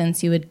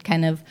distance. You would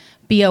kind of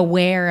be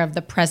aware of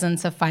the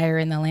presence of fire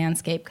in the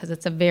landscape because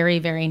it's a very,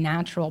 very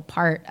natural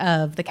part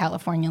of the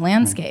California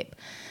landscape.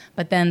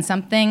 But then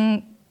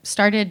something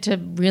started to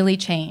really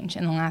change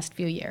in the last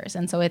few years.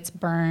 And so it's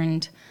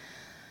burned.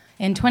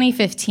 In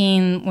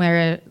 2015,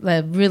 where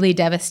the really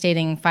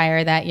devastating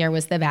fire that year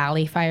was the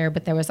Valley Fire,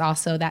 but there was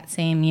also that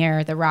same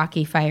year the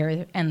Rocky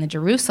Fire and the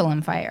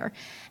Jerusalem Fire.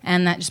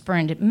 And that just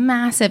burned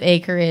massive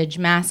acreage,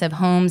 massive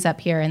homes up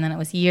here, and then it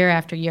was year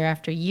after year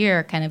after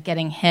year kind of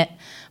getting hit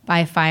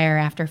by fire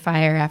after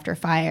fire after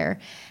fire.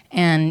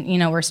 And, you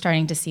know, we're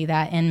starting to see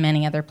that in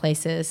many other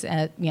places,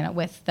 you know,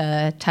 with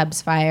the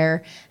Tubbs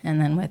Fire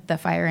and then with the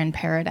fire in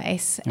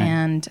Paradise. Right.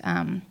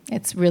 And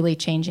it's really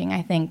changing,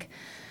 I think,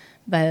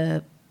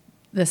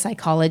 the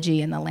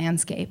psychology and the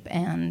landscape,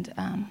 and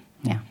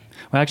yeah.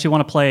 Well, I actually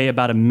want to play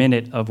about a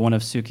minute of one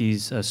of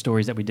Suki's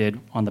stories that we did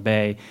on the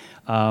Bay.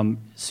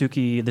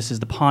 Suki, this is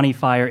the Pawnee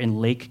Fire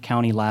in Lake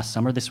County last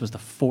summer. This was the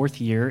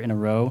fourth year in a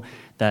row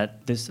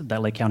that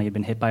Lake County had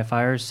been hit by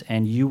fires,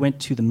 and you went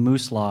to the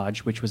Moose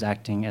Lodge, which was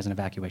acting as an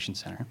evacuation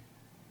center.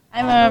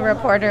 I'm a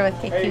reporter with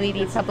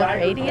KQED Public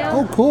Radio.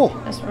 Oh, cool.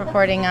 Just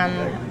reporting on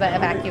the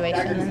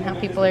evacuation and how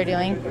people are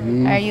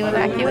doing. Are you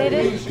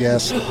evacuated?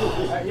 Yes.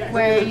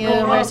 Where are you?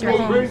 Where's your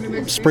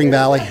home? Spring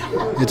Valley.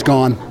 It's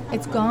gone.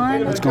 It's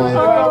gone? It's gone.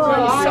 Oh,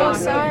 I'm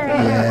so sorry.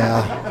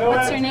 Yeah.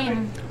 What's your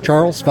name?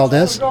 Charles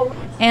Valdez.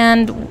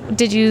 And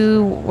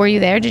were you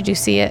there? Did you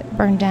see it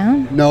burn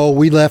down? No,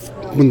 we left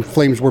when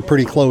flames were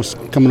pretty close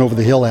coming over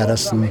the hill at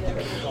us, and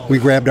we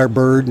grabbed our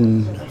bird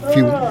and a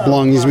few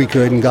belongings we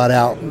could and got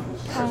out.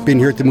 Been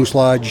here at the Moose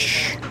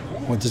Lodge,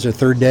 what is our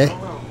third day?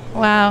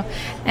 Wow.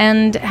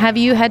 And have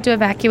you had to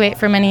evacuate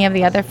from any of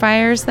the other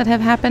fires that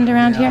have happened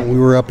around here? We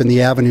were up in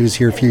the avenues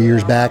here a few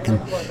years back and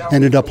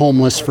ended up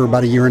homeless for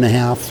about a year and a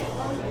half.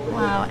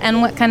 Wow.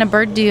 And what kind of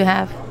bird do you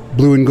have?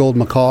 Blue and gold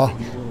macaw.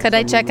 Could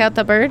I check out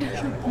the bird?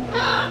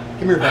 Come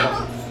here,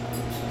 Bella.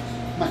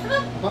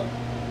 Come on.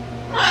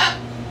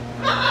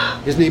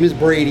 His name is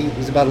Brady.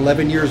 He's about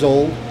 11 years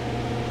old.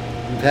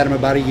 We've had him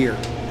about a year.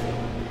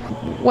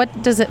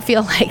 What does it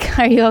feel like?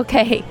 Are you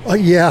okay?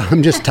 Yeah,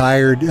 I'm just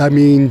tired. I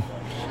mean,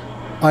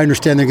 I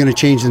understand they're going to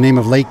change the name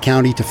of Lake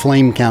County to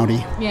Flame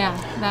County. Yeah.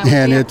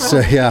 And it's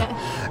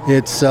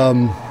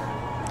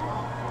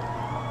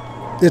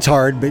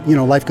hard, but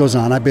life goes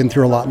on. I've been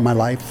through a lot in my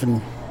life,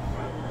 and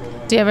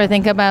do you ever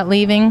think about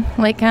leaving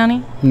Lake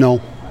County?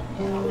 No,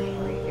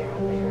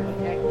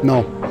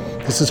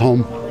 this is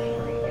home.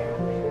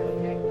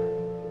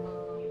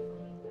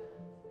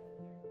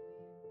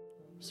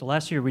 So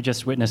last year we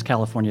just witnessed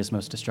California's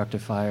most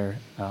destructive fire.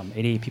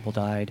 88 people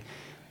died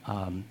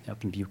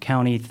up in Butte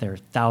County. There are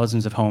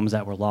thousands of homes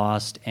that were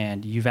lost,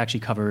 and you've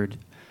actually covered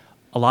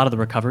a lot of the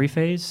recovery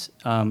phase.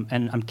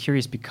 And I'm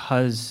curious,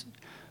 because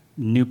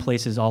new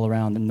places all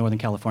around Northern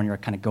California are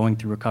kind of going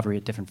through recovery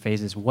at different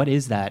phases. What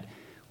is that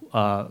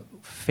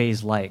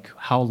phase like?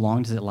 How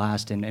long does it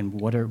last, and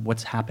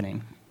what's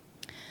happening?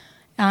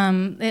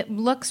 It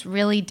looks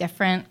really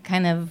different,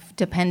 kind of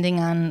depending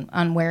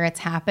on where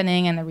it's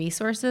happening and the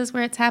resources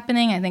where it's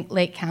happening. I think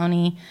Lake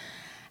County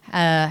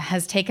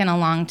has taken a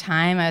long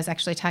time. I was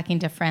actually talking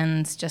to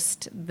friends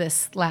just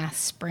this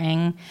last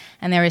spring,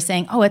 and they were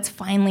saying, "Oh, it's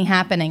finally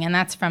happening," and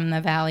that's from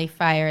the Valley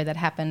Fire that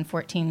happened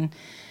 4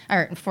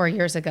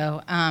 years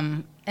ago.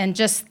 And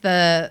just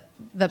the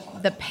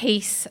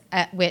pace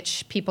at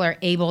which people are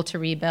able to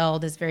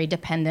rebuild is very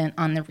dependent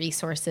on the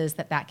resources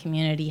that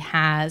community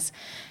has.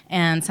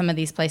 And some of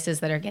these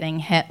places that are getting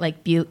hit,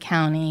 like Butte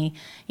County,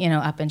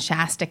 up in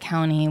Shasta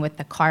County with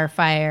the Carr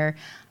Fire,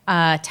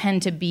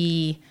 tend to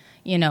be,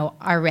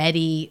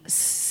 already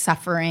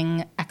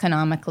suffering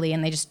economically,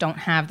 and they just don't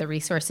have the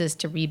resources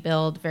to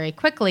rebuild very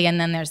quickly. And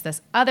then there's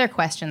this other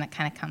question that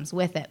kind of comes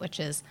with it, which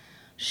is,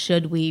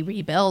 should we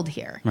rebuild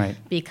here? Right.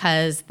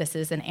 Because this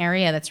is an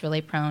area that's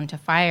really prone to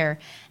fire.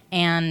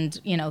 And,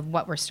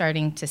 what we're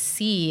starting to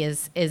see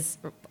is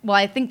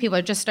I think people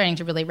are just starting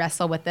to really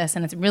wrestle with this.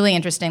 And it's really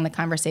interesting, the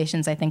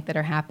conversations I think that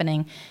are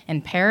happening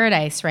in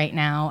Paradise right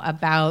now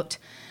about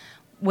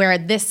where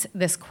this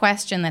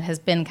question that has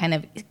been kind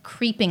of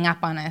creeping up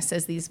on us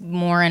as these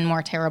more and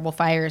more terrible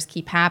fires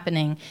keep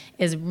happening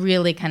is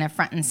really kind of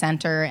front and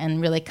center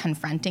and really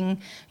confronting,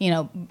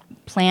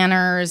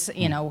 planners,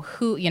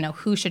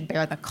 who should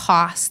bear the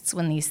costs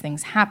when these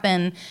things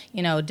happen,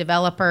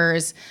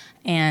 developers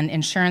and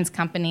insurance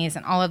companies,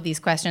 and all of these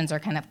questions are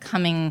kind of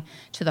coming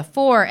to the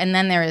fore. And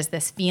then there is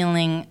this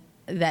feeling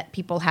that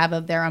people have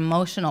of their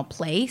emotional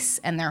place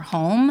and their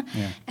home,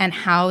 and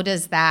how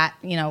does that,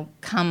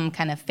 come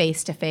kind of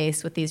face to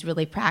face with these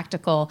really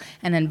practical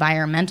and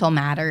environmental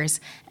matters,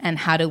 and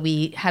how do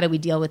we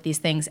deal with these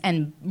things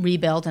and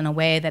rebuild in a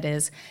way that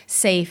is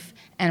safe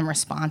and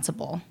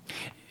responsible?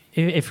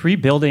 If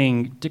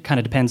rebuilding kind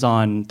of depends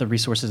on the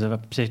resources of a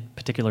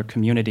particular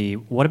community,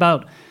 what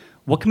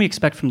can we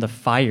expect from the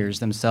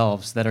fires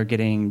themselves that are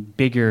getting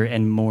bigger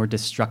and more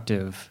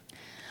destructive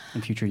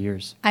in future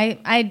years?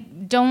 I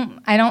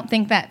don't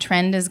think that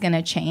trend is going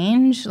to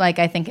change. Like,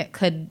 I think it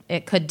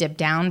could dip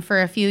down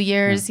for a few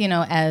years,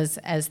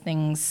 as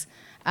things,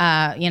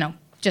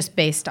 just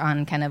based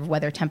on kind of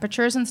weather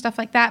temperatures and stuff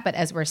like that. But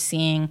as we're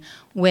seeing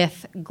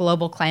with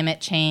global climate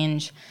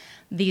change,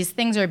 these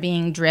things are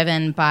being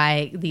driven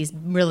by these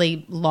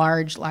really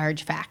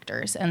large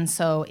factors. And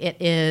so it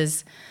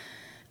is,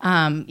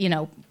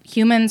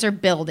 humans are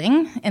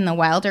building in the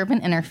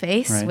wild-urban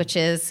interface, right, which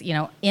is,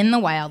 in the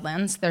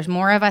wildlands. There's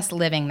more of us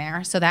living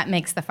there, so that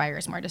makes the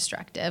fires more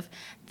destructive.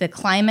 The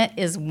climate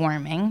is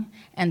warming,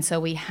 and so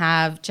we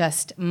have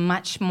just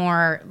much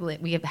more.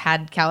 We have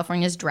had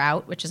California's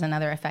drought, which is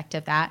another effect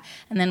of that,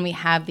 and then we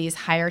have these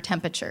higher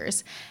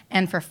temperatures.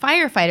 And for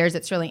firefighters,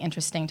 it's really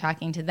interesting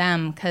talking to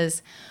them,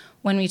 because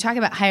when we talk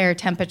about higher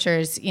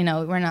temperatures,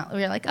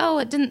 we're like, oh,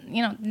 it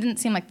didn't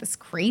seem like this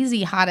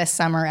crazy hottest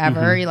summer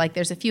ever. Mm-hmm. Like,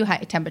 there's a few high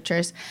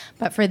temperatures,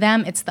 but for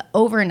them, it's the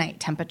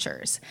overnight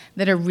temperatures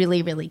that are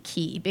really, really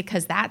key,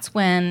 because that's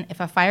when, if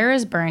a fire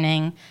is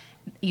burning,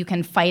 you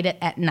can fight it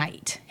at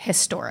night,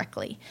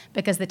 historically,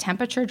 because the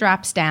temperature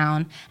drops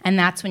down, and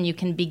that's when you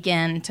can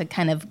begin to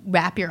kind of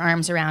wrap your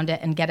arms around it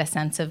and get a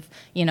sense of,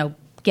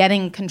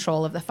 getting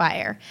control of the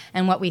fire.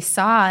 And what we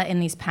saw in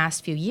these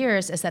past few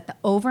years is that the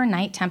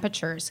overnight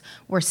temperatures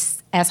were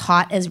as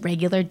hot as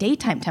regular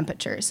daytime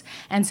temperatures.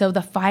 And so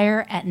the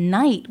fire at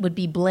night would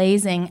be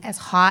blazing as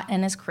hot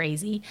and as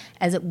crazy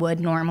as it would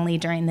normally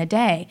during the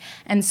day.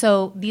 And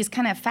so these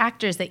kind of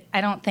factors that I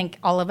don't think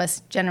all of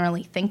us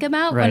generally think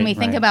about when we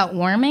think about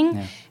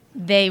warming,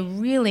 they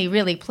really,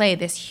 really play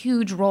this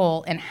huge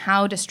role in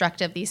how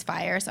destructive these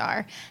fires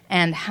are,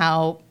 and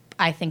how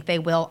I think they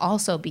will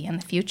also be in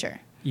the future.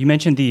 You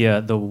mentioned the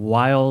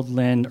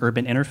wildland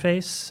urban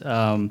interface.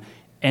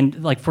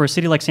 And like for a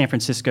city like San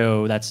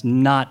Francisco, that's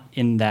not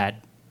in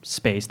that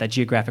space, that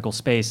geographical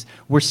space,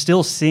 we're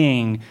still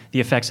seeing the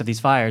effects of these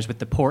fires with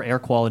the poor air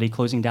quality,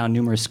 closing down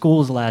numerous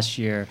schools last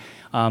year.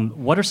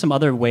 What are some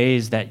other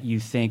ways that you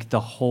think the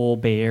whole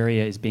Bay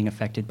Area is being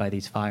affected by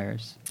these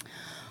fires?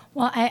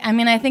 Well, I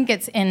mean, I think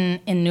it's in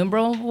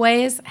innumerable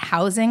ways.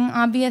 Housing,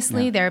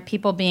 obviously. Yeah. There are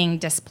people being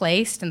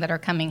displaced and that are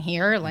coming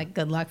here. Like,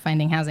 good luck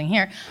finding housing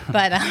here.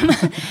 But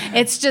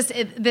it's just,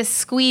 this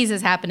squeeze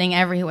is happening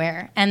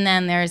everywhere. And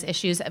then there's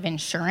issues of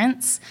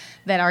insurance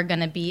that are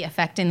going to be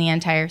affecting the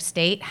entire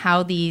state.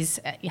 How these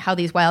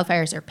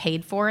wildfires are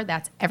paid for,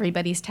 that's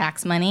everybody's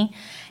tax money.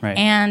 Right.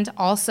 And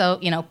also,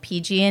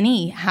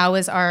 PG&E. How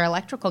is our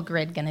electrical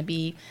grid going to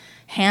be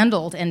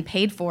handled and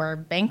paid for,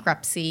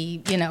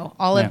 bankruptcy,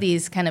 all of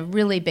these kind of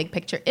really big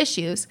picture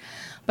issues.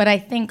 But I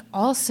think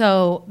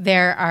also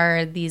there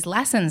are these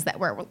lessons that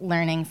we're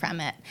learning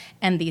from it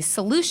and these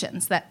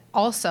solutions that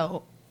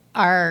also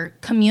are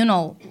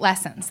communal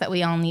lessons that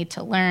we all need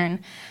to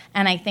learn.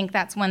 And I think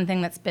that's one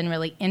thing that's been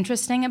really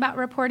interesting about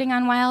reporting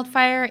on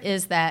wildfire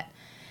is that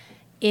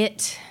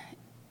it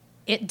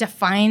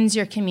defines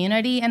your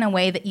community in a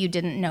way that you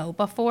didn't know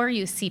before.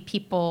 You see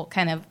people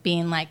kind of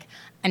being like,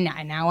 and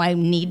now I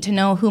need to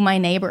know who my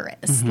neighbor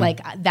is. Mm-hmm.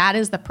 Like, that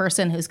is the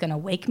person who's going to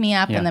wake me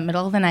up in the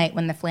middle of the night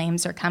when the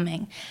flames are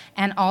coming.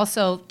 And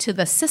also to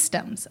the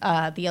systems,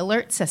 the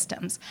alert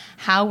systems,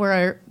 how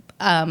we're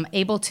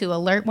able to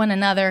alert one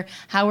another,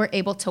 how we're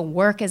able to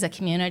work as a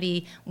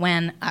community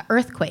when an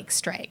earthquake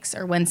strikes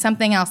or when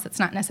something else that's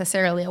not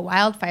necessarily a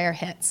wildfire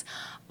hits.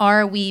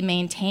 Are we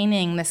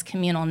maintaining this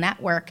communal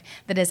network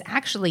that is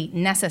actually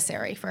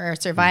necessary for our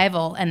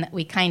survival and that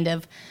we kind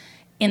of,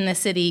 in the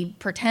city,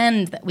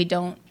 pretend that we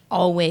don't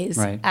always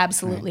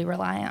absolutely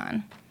rely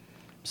on?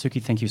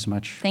 Suki, thank you so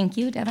much. Thank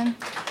you, Devin.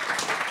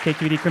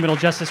 KQED criminal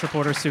justice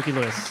reporter Suki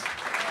Lewis.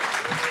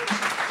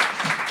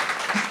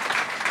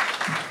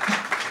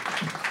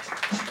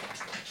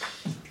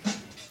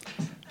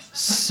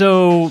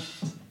 So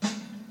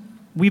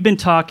we've been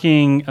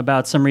talking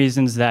about some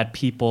reasons that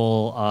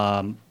people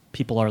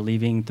are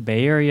leaving the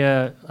Bay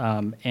Area,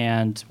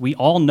 and we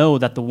all know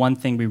that the one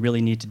thing we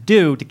really need to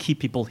do to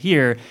keep people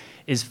here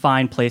is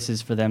find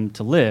places for them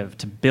to live,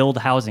 to build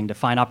housing, to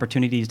find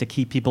opportunities to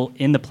keep people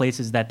in the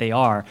places that they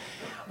are.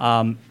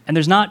 And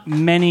there's not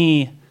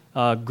many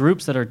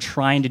groups that are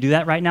trying to do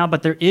that right now,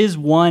 but there is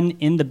one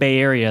in the Bay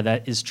Area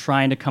that is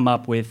trying to come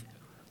up with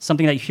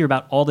something that you hear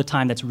about all the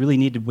time that's really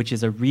needed, which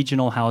is a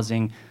regional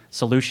housing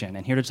solution.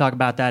 And here to talk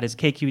about that is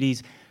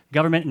KQED's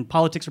government and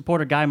politics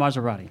reporter, Guy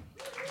Marzorati.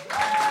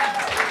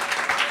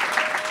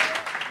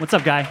 What's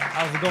up, Guy?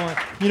 How's it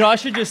going? I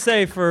should just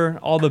say for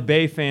all the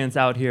Bay fans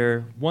out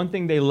here, one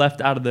thing they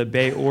left out of the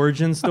Bay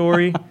origin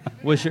story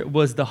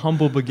was the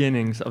humble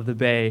beginnings of the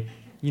Bay.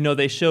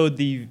 They showed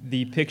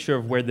the picture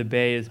of where the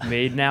Bay is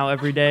made now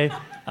every day.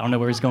 I don't know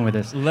where he's going with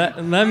this.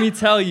 Let me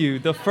tell you,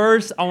 the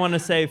first, I want to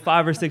say,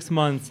 5 or 6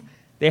 months,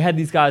 they had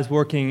these guys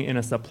working in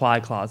a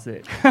supply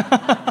closet.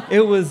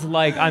 It was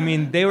like,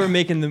 they were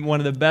making one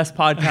of the best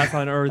podcasts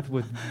on earth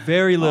with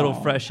very little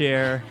fresh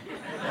air.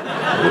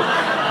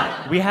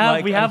 We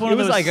have one of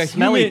those like a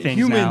smelly things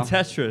human now.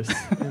 Tetris.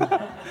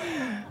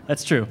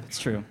 That's true. It's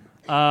true.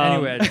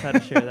 Anyway, I just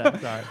had to share that.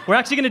 Sorry. We're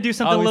actually going to do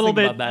something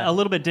a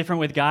little bit different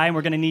with Guy, and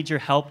we're going to need your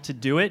help to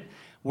do it.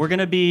 We're going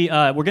to be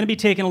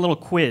taking a little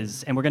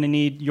quiz, and we're going to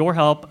need your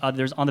help.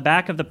 There's on the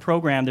back of the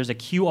program. There's a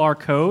QR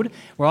code.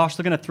 We're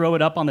also going to throw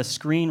it up on the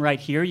screen right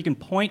here. You can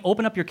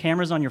open up your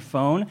cameras on your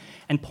phone,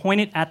 and point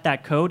it at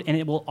that code, and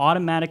it will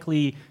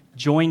automatically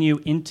join you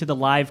into the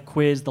live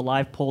quiz, the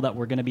live poll that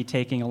we're going to be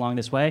taking along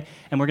this way,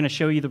 and we're going to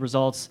show you the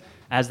results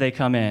as they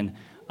come in.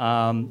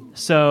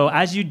 So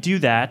as you do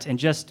that, and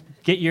just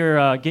get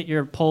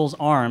your polls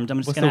armed,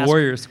 I'm just going to ask. What's the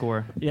Warrior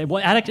score?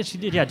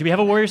 Yeah, do we have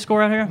a Warrior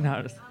score out here?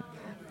 No.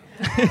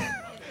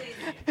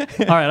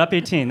 All right, up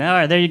 18. All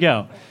right, there you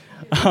go.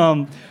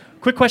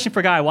 Quick question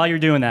for Guy while you're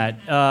doing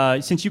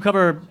that. Since you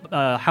cover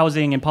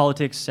housing and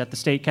politics at the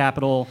state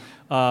capitol,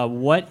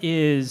 what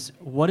is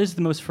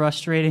the most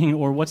frustrating,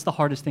 or what's the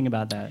hardest thing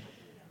about that?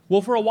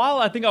 Well, for a while,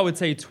 I think I would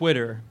say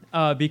Twitter,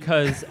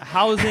 because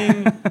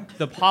housing,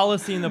 the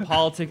policy and the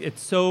politics,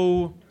 it's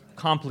so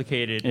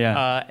complicated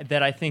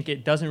that I think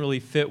it doesn't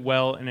really fit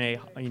well in a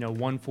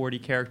 140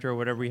 character or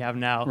whatever we have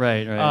now.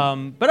 Right.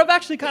 But I've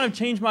actually kind of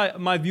changed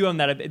my view on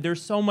that.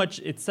 There's so much.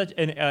 It's such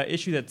an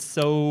issue that's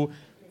so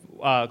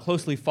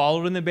closely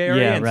followed in the Bay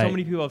Area, and so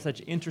many people have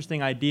such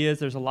interesting ideas.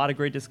 There's a lot of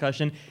great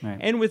discussion. Right.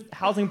 And with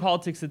housing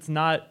politics, it's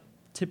not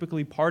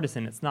typically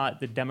partisan. It's not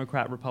the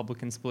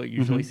Democrat-Republican split you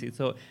usually see.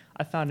 So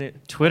I found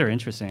it... Twitter,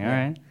 interesting. Yeah.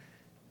 All right.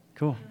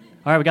 Cool.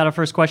 All right, we got our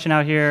first question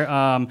out here.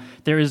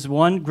 There is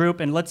one group,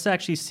 and let's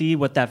actually see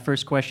what that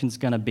first question's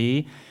going to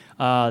be.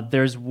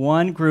 There's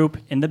one group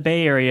in the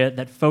Bay Area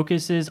that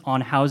focuses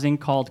on housing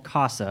called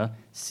CASA,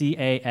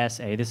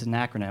 C-A-S-A. This is an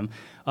acronym.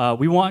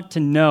 We want to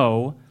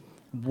know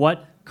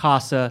what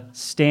CASA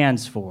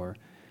stands for.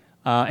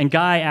 And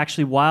Guy,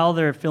 actually, while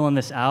they're filling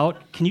this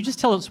out, can you just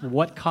tell us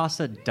what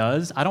CASA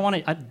does? I don't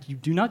want to. You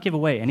do not give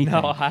away anything. No,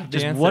 I'll have the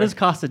just answer. What does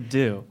CASA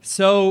do?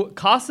 So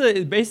CASA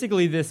is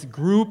basically this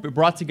group. It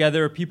brought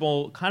together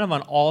people kind of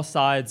on all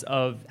sides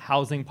of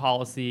housing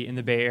policy in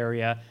the Bay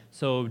Area.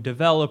 So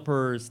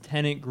developers,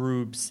 tenant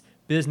groups,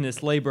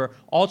 business, labor,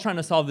 all trying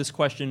to solve this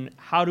question: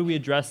 how do we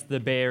address the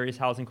Bay Area's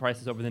housing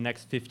crisis over the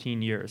next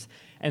 15 years?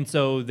 And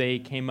so they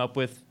came up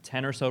with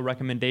 10 or so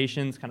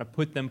recommendations, kind of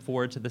put them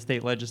forward to the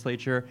state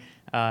legislature,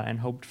 and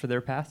hoped for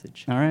their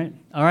passage. All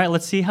right.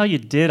 Let's see how you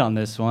did on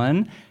this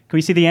one. Can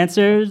we see the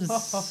answers?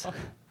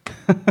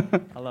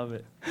 I love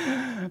it.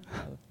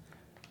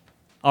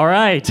 All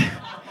right.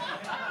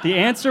 The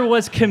answer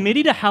was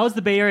Committee to House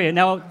the Bay Area.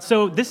 Now,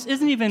 so this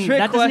isn't even...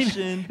 Trick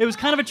question. It was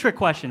kind of a trick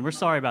question. We're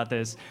sorry about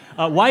this.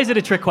 Why is it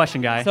a trick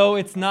question, Guy? So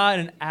it's not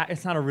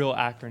a real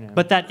acronym.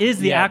 But that is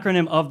the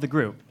acronym of the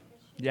group.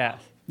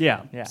 Yes.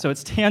 Yeah. So it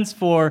stands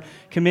for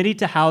Committee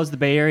to House the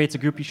Bay Area. It's a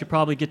group you should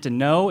probably get to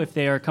know if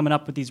they are coming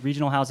up with these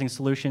regional housing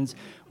solutions,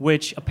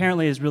 which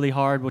apparently is really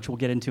hard, which we'll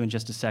get into in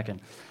just a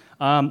second.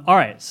 All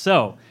right,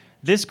 so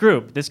this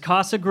group, this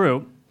CASA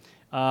group,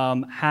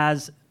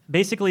 has...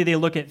 Basically, they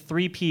look at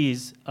 3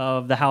 Ps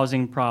of the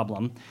housing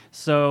problem.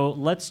 So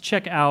let's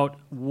check out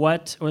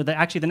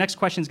the next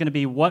question is going to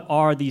be, what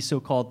are these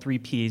so-called 3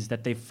 Ps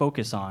that they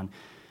focus on?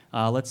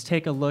 Let's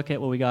take a look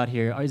at what we got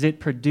here. Is it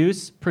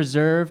produce,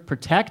 preserve,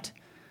 protect,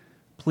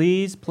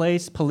 please,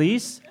 place,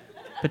 police,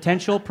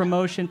 potential,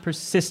 promotion,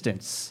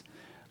 persistence?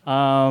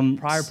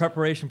 Prior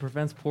preparation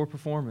prevents poor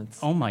performance.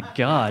 Oh my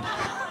God.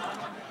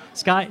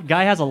 This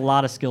guy has a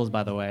lot of skills,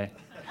 by the way.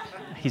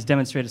 He's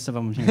demonstrated some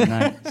of them here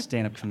tonight.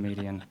 Stand-up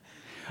comedian.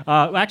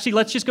 Actually,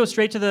 let's just go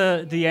straight to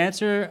the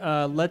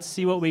answer. Let's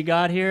see what we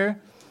got here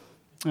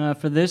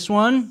for this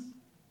one.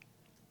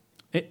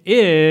 It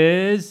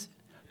is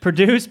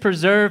produce,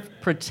 preserve,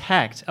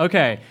 protect.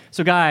 Okay,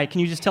 so Guy, can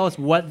you just tell us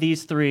what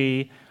these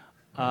three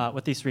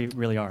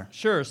really are?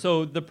 Sure.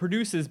 So the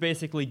produce is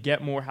basically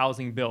get more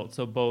housing built.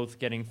 So both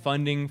getting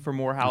funding for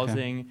more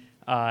housing,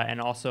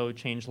 and also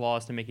change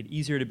laws to make it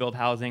easier to build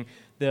housing.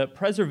 The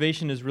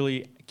preservation is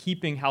really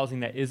keeping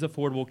housing that is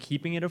affordable,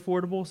 keeping it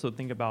affordable. So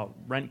think about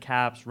rent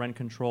caps, rent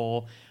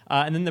control.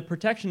 And then the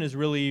protection is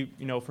really,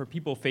 for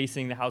people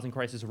facing the housing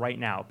crisis right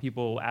now,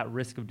 people at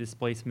risk of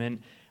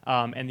displacement.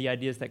 And the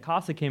ideas that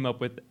CASA came up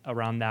with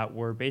around that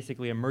were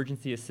basically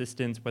emergency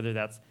assistance, whether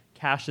that's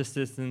cash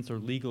assistance or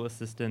legal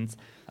assistance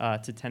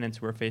to tenants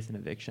who are facing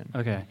eviction.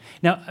 Okay.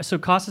 Now, so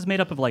CASA is made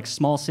up of like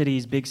small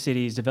cities, big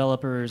cities,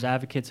 developers,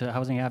 advocates,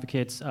 housing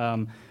advocates.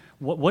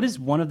 What is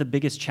one of the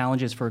biggest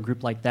challenges for a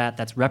group like that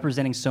that's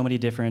representing so many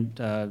different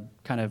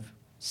kind of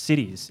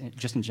cities,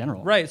 just in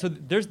general? Right. So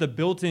there's the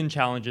built-in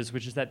challenges,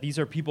 which is that these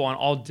are people on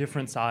all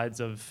different sides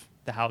of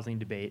the housing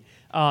debate.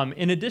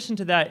 In addition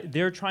to that,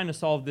 they're trying to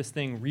solve this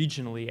thing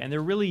regionally, and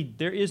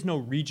there is no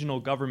regional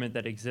government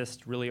that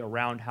exists really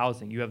around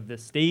housing. You have the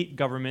state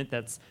government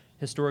that's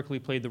historically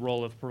played the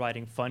role of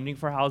providing funding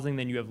for housing.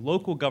 Then you have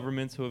local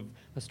governments who have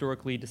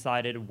historically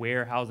decided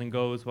where housing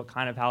goes, what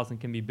kind of housing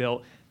can be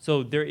built.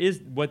 So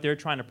what they're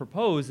trying to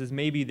propose is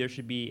maybe there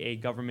should be a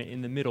government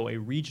in the middle, a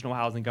regional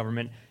housing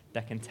government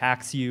that can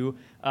tax you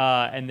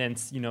and then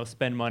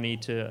spend money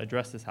to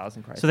address this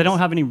housing crisis. So they don't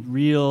have any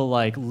real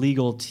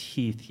legal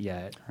teeth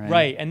yet, right?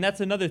 Right, and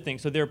that's another thing.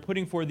 So they're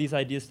putting forward these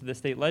ideas to the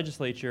state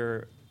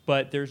legislature,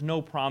 but there's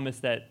no promise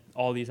that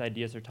all these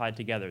ideas are tied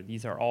together.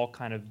 These are all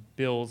kind of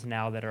bills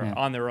now that are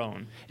on their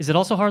own. Is it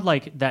also hard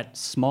that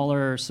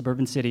smaller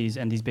suburban cities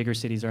and these bigger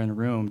cities are in the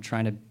room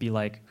trying to be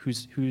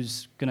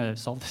who's gonna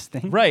solve this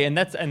thing? Right,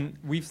 and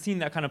we've seen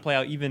that kind of play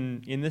out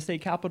even in the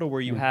state capitol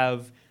where you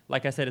have,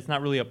 like I said, it's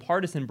not really a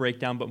partisan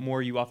breakdown, but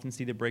more you often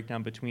see the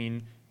breakdown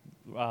between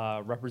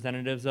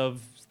representatives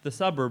of the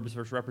suburbs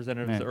versus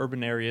representatives of the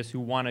urban areas who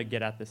want to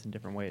get at this in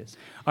different ways.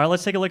 All right,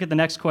 let's take a look at the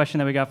next question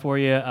that we got for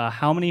you.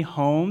 How many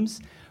homes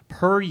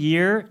per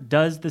year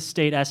does the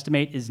state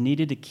estimate is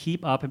needed to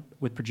keep up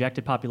with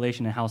projected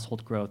population and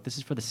household growth? This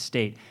is for the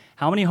state.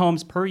 How many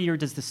homes per year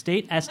does the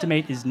state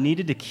estimate is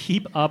needed to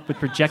keep up with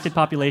projected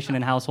population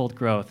and household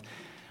growth?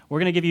 We're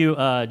going to give you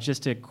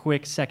just a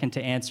quick second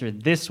to answer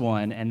this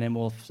one, and then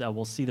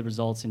we'll see the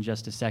results in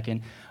just a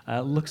second.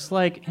 Looks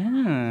like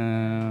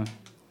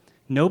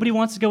nobody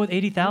wants to go with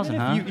 80,000,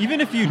 huh?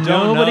 Even if you don't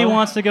know. Nobody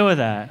wants to go with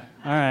that.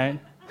 All right.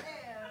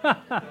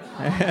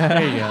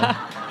 There you go.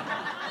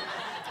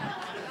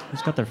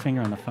 Who's got their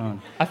finger on the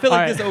phone? I feel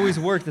like this always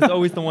works. It's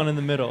always the one in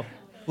the middle.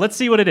 Let's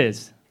see what it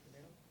is.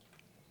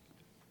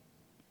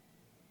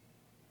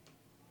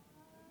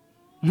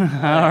 All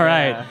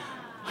right.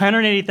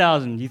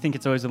 180,000. You think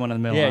it's always the one in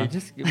the middle? Yeah,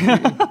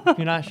 huh?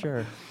 You're not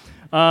sure.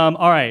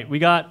 All right, we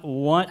got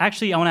one.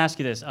 Actually, I want to ask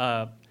you this.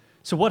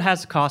 So what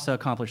has CASA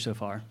accomplished so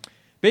far?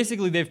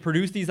 Basically, they've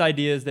produced these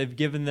ideas, they've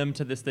given them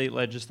to the state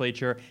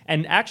legislature,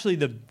 and actually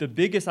the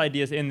biggest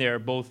ideas in there,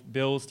 both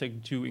bills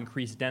to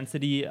increase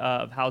density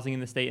of housing in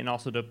the state and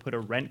also to put a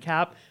rent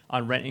cap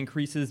on rent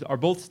increases, are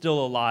both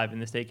still alive in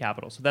the state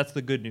capitol. So that's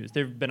the good news.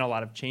 There have been a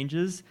lot of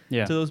changes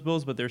to those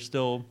bills, but they're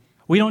still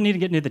We don't need to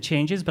get into the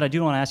changes, but I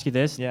do want to ask you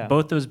this. Yeah.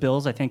 Both those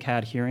bills, I think,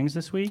 had hearings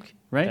this week,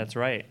 right? That's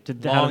right.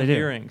 How Long did they do?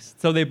 hearings.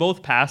 So they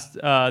both passed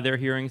their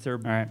hearings.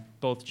 They're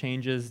both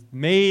changes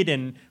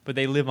made, but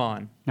they live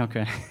on.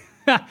 Okay.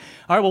 All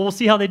right, well, we'll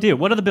see how they do.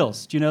 What are the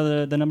bills? Do you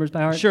know the numbers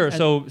by heart? Sure.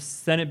 So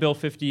Senate Bill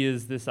 50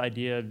 is this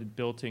idea, the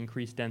bill to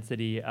increase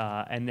density,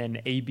 and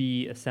then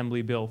AB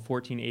Assembly Bill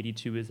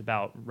 1482 is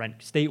about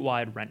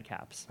statewide rent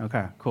caps.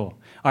 Okay, cool.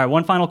 All right,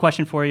 one final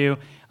question for you.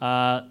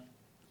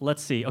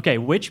 Let's see. Okay,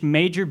 which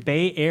major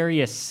Bay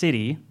Area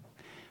city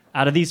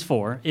out of these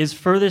four is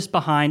furthest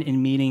behind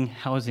in meeting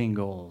housing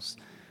goals?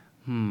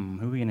 Who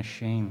are we going to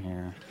shame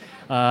here?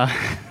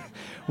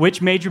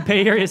 Which major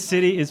Bay Area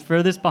city is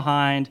furthest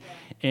behind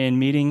in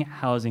meeting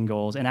housing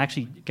goals? And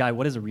actually, Guy,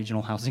 what is a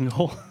regional housing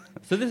goal?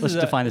 So this Let's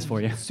is define this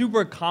for you.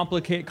 Super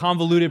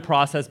convoluted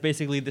process.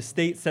 Basically, the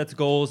state sets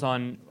goals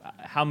on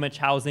how much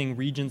housing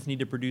regions need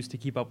to produce to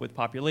keep up with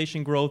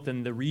population growth,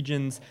 and the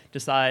regions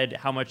decide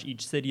how much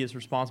each city is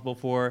responsible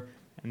for,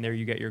 and there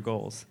you get your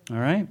goals. All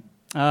right.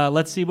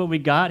 Let's see what we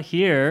got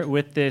here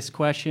with this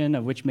question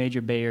of which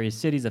major Bay Area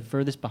cities are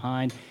furthest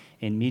behind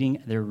in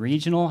meeting their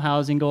regional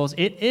housing goals.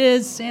 It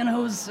is San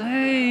Jose.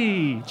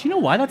 Do you know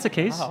why that's the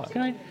case? Wow.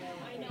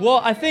 Well,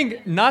 I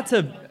think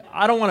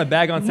I don't want to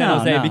bag on San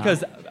Jose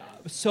because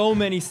so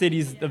many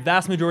cities, the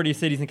vast majority of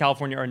cities in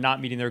California are not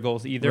meeting their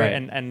goals either, Right.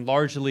 and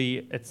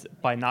largely it's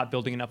by not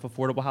building enough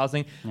affordable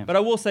housing. Yeah. But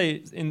I will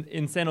say,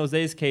 in San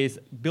Jose's case,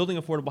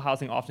 building affordable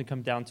housing often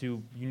comes down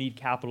to you need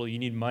capital, you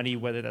need money,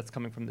 whether that's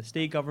coming from the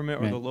state government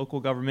or Right. the local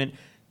government.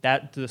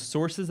 That the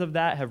sources of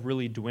that have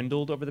really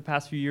dwindled over the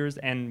past few years,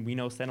 and we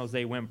know San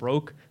Jose went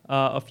broke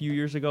a few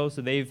years ago,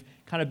 so they've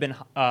kind of been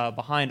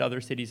behind other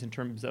cities in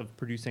terms of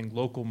producing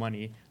local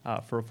money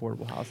for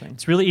affordable housing.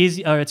 It's really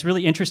easy. It's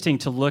really interesting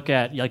to look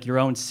at like your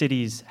own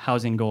city's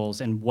housing goals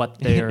and what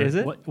they're. Is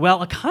it?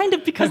 Well, kind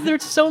of because they're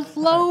so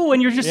low,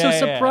 and you're just so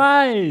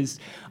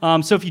surprised.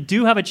 So if you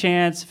do have a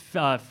chance,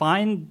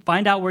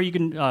 find out where you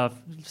can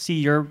see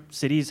your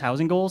city's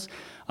housing goals,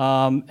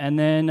 and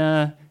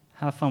then.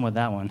 Have fun with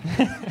that one.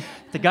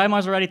 The Guy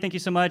Maserati, thank you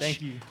so much.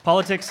 Thank you.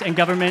 Politics and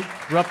government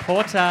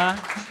reporter.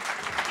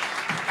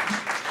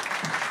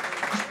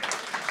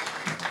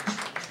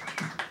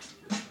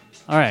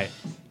 All right.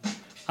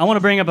 I want to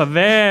bring up a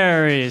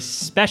very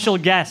special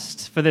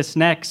guest for this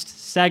next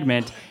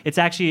segment. It's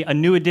actually a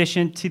new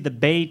addition to the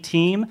Bay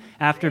team.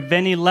 After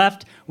Vinny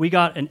left, we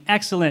got an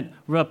excellent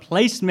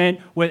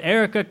replacement with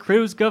Erica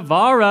Cruz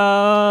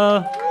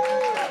Guevara.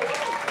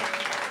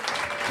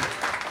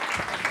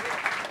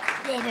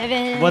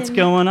 What's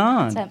going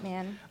on? What's up,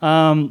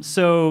 man?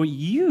 So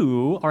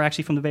you are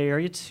actually from the Bay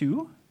Area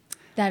too?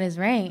 That is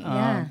right,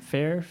 yeah.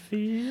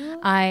 Fairfield?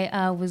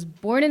 I was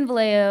born in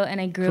Vallejo, and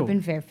I grew up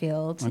in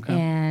Fairfield. Okay.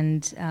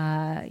 And,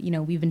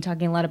 we've been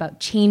talking a lot about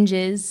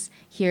changes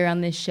here on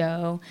this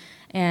show.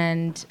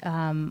 And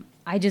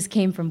I just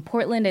came from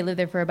Portland. I lived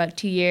there for about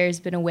 2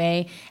 years, been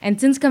away. And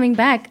since coming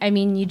back, I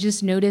mean, you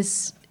just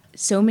notice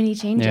so many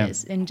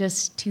changes in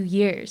just 2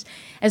 years,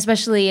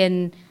 especially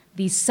in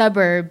these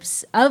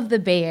suburbs of the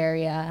Bay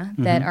Area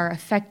that are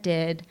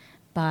affected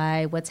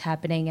by what's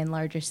happening in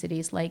larger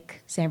cities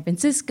like San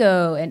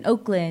Francisco and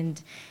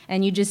Oakland.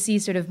 And you just see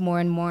sort of more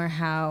and more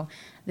how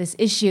this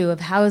issue of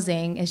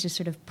housing is just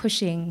sort of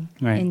pushing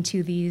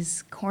into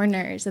these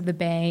corners of the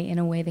Bay in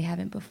a way they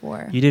haven't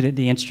before. You did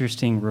the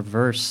interesting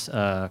reverse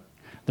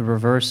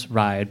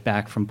ride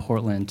back from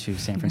Portland to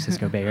San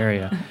Francisco Bay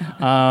Area.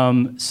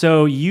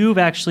 So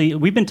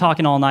we've been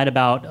talking all night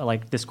about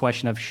like this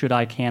question of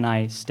can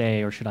I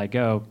stay or should I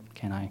go?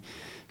 Can I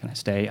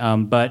stay?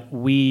 But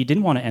we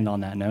didn't want to end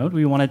on that note.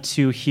 We wanted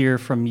to hear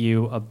from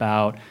you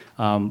about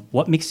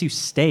what makes you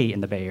stay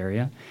in the Bay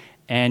Area.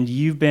 And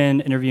you've been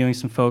interviewing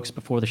some folks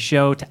before the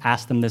show to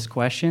ask them this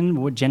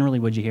question. What generally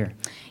would you hear?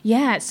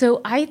 Yeah,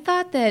 so I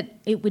thought that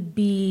it would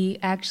be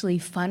actually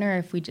funner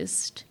if we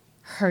just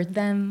heard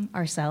them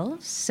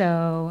ourselves.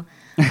 So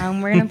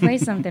we're going to play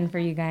something for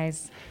you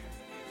guys.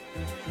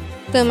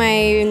 So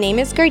my name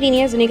is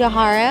Gardenia Zuniga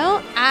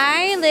Haro.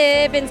 I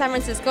live in San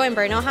Francisco in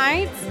Bernal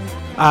Heights.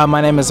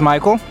 My name is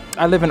Michael.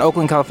 I live in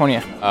Oakland,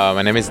 California.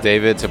 My name is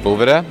David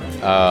Sepulveda.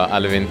 I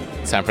live in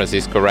San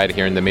Francisco right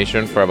here in the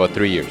Mission for about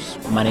 3 years.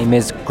 My name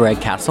is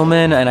Greg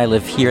Castleman, and I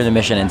live here in the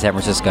Mission in San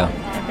Francisco.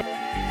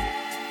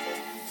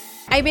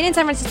 I've been in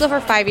San Francisco for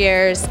 5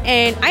 years,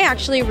 and I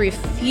actually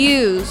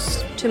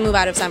refuse to move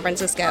out of San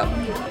Francisco.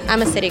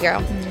 I'm a city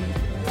girl.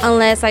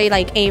 Unless I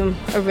aim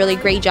a really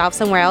great job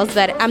somewhere else,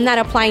 but I'm not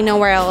applying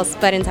nowhere else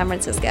but in San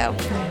Francisco.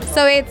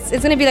 So it's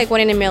going to be like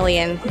 1 in a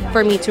million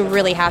for me to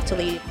really have to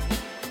leave.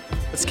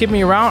 What's keeping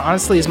me around,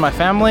 honestly, is my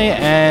family,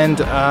 and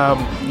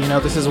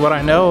this is what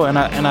I know, and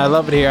I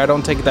love it here. I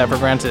don't take that for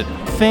granted.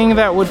 The thing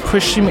that would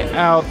push me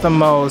out the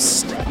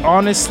most,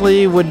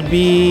 honestly, would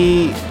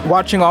be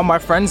watching all my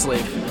friends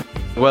leave.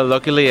 Well,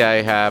 luckily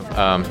I have,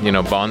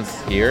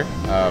 bonds here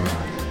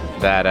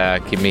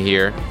that keep me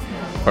here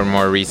for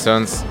more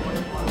reasons.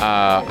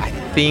 I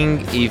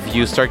think if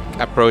you start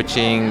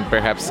approaching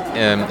perhaps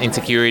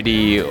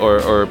insecurity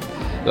or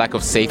lack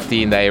of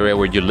safety in the area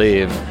where you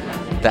live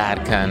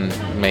that can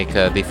make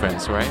a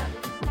difference, right?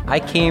 I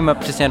came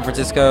up to San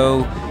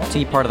Francisco to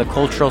be part of the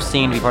cultural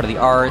scene, to be part of the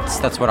arts.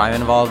 That's what I'm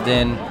involved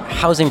in.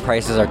 Housing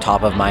prices are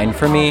top of mind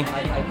for me.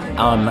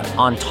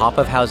 On top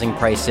of housing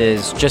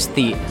prices, just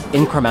the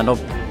incremental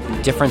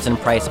difference in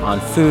price on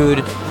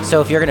food.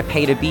 So if you're going to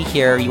pay to be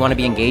here, you want to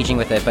be engaging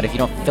with it. But if you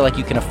don't feel like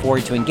you can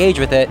afford to engage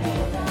with it,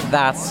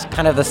 that's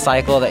kind of the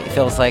cycle that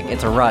feels like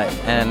it's a rut.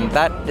 And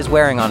that is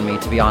wearing on me,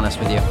 to be honest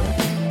with you.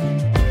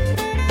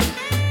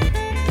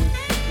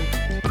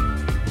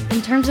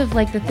 In terms of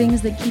like the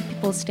things that keep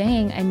people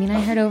staying, I mean,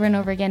 I heard over and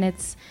over again,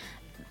 it's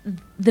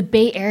the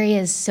Bay Area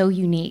is so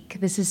unique.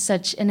 This is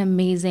such an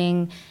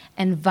amazing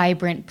and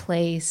vibrant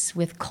place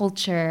with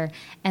culture,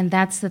 and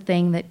that's the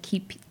thing that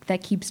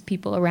keeps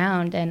people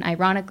around. And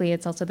ironically,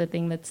 it's also the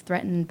thing that's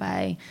threatened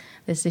by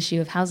this issue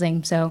of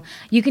housing. So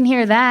you can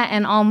hear that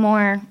and all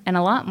more and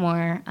a lot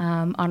more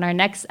on our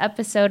next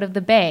episode of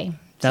The Bay.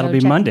 That'll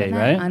be Monday,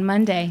 right? On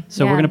Monday.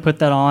 So we're going to put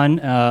that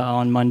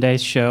on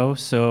Monday's show.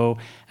 So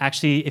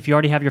actually, if you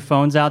already have your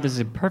phones out, this is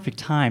a perfect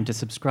time to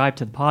subscribe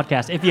to the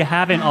podcast if you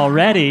haven't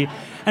already.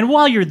 And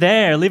while you're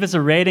there, leave us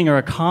a rating or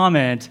a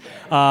comment.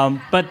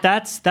 But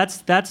that's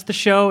the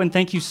show. And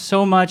thank you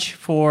so much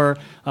for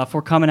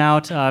coming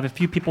out. A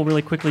few people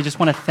really quickly just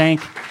want to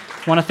thank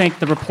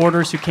the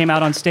reporters who came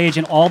out on stage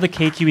and all the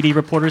KQED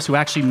reporters who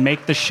actually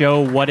make the show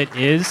what it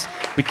is.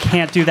 We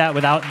can't do that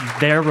without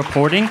their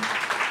reporting.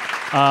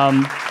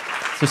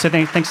 So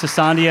thanks to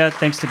Sandhya,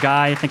 thanks to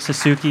Guy, thanks to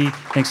Suki,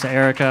 thanks to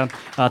Erica,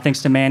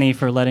 thanks to Manny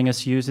for letting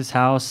us use his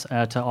house,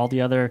 to all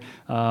the other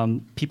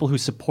people who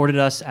supported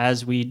us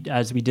as we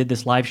did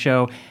this live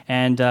show,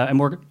 and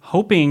we're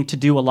hoping to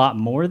do a lot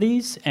more of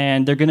these,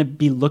 and they're going to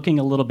be looking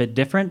a little bit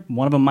different.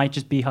 One of them might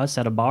just be us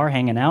at a bar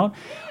hanging out.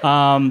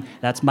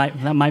 That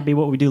might be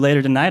what we do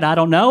later tonight. I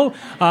don't know,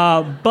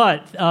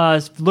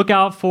 but look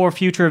out for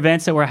future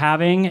events that we're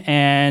having,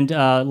 and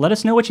let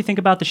us know what you think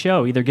about the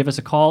show. Either give us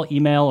a call,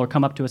 email, or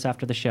come up to us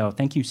after the show.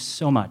 Thank you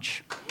so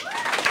much.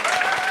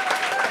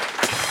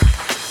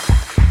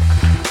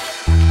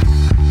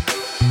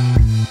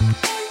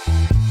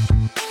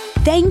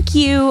 Thank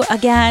you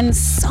again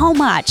so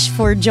much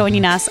for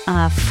joining us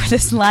for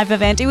this live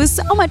event. It was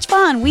so much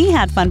fun. We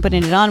had fun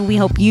putting it on. We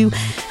hope you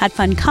had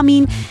fun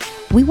coming.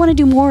 We want to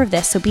do more of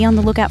this, so be on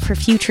the lookout for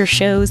future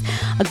shows.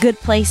 A good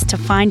place to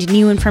find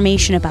new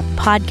information about the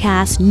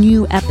podcast,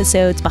 new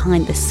episodes,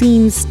 behind the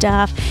scenes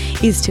stuff,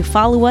 is to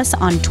follow us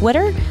on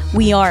Twitter.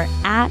 We are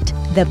at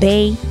The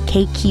Bay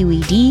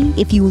KQED.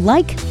 If you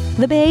like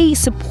The Bay,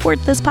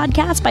 support this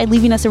podcast by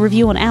leaving us a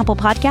review on Apple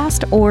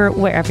Podcast or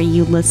wherever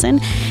you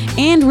listen.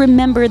 And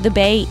remember, The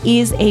Bay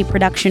is a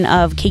production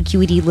of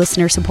KQED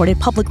listener-supported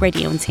public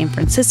radio in San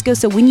Francisco.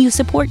 So when you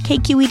support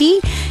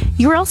KQED,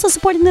 you're also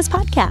supporting this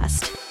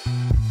podcast.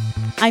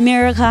 I'm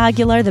Erica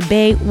Aguilar. The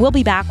Bay will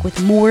be back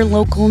with more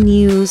local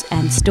news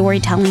and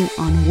storytelling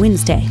on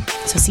Wednesday.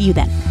 So see you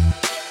then.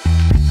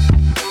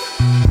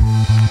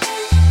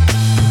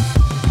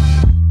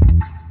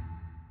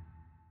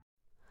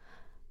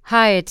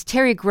 Hi, it's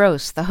Terry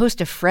Gross, the host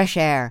of Fresh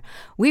Air.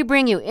 We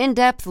bring you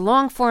in-depth,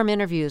 long-form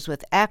interviews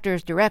with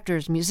actors,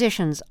 directors,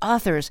 musicians,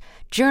 authors,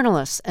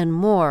 journalists, and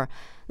more.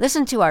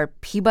 Listen to our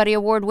Peabody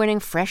Award-winning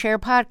Fresh Air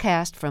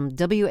podcast from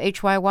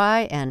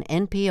WHYY and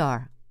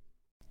NPR.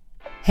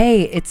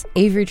 Hey, it's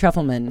Avery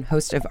Trufelman,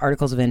 host of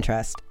Articles of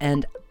Interest,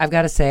 and I've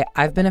got to say,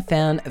 I've been a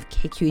fan of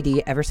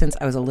KQED ever since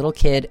I was a little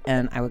kid,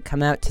 and I would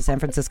come out to San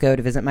Francisco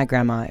to visit my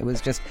grandma. It was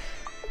just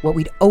what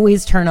we'd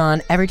always turn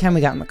on every time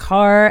we got in the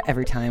car,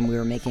 every time we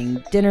were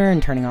making dinner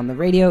and turning on the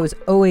radio. It was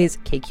always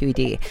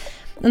KQED.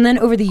 And then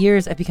over the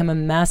years, I've become a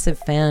massive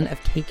fan of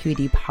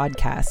KQED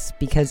podcasts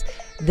because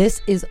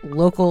this is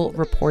local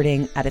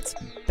reporting at its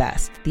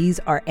best. These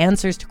are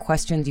answers to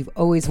questions you've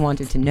always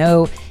wanted to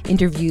know,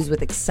 interviews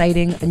with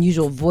exciting,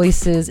 unusual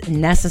voices,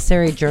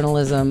 necessary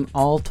journalism,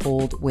 all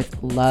told with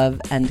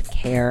love and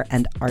care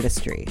and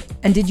artistry.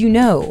 And did you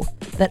know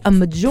that a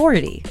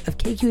majority of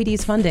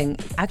KQED's funding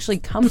actually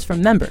comes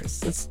from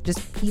members? It's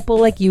just people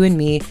like you and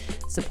me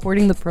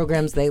supporting the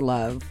programs they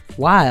love,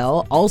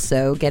 while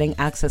also getting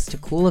access to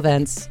cool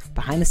events,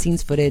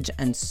 behind-the-scenes footage,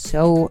 and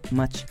so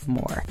much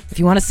more. If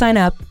you want to sign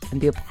up and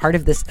be a part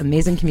of this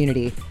amazing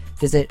community,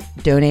 visit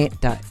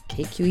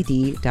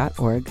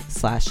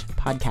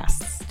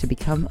donate.kqed.org/podcasts to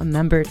become a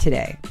member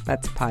today.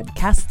 That's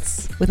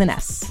podcasts with an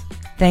S.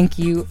 Thank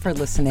you for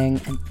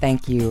listening, and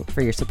thank you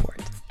for your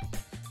support.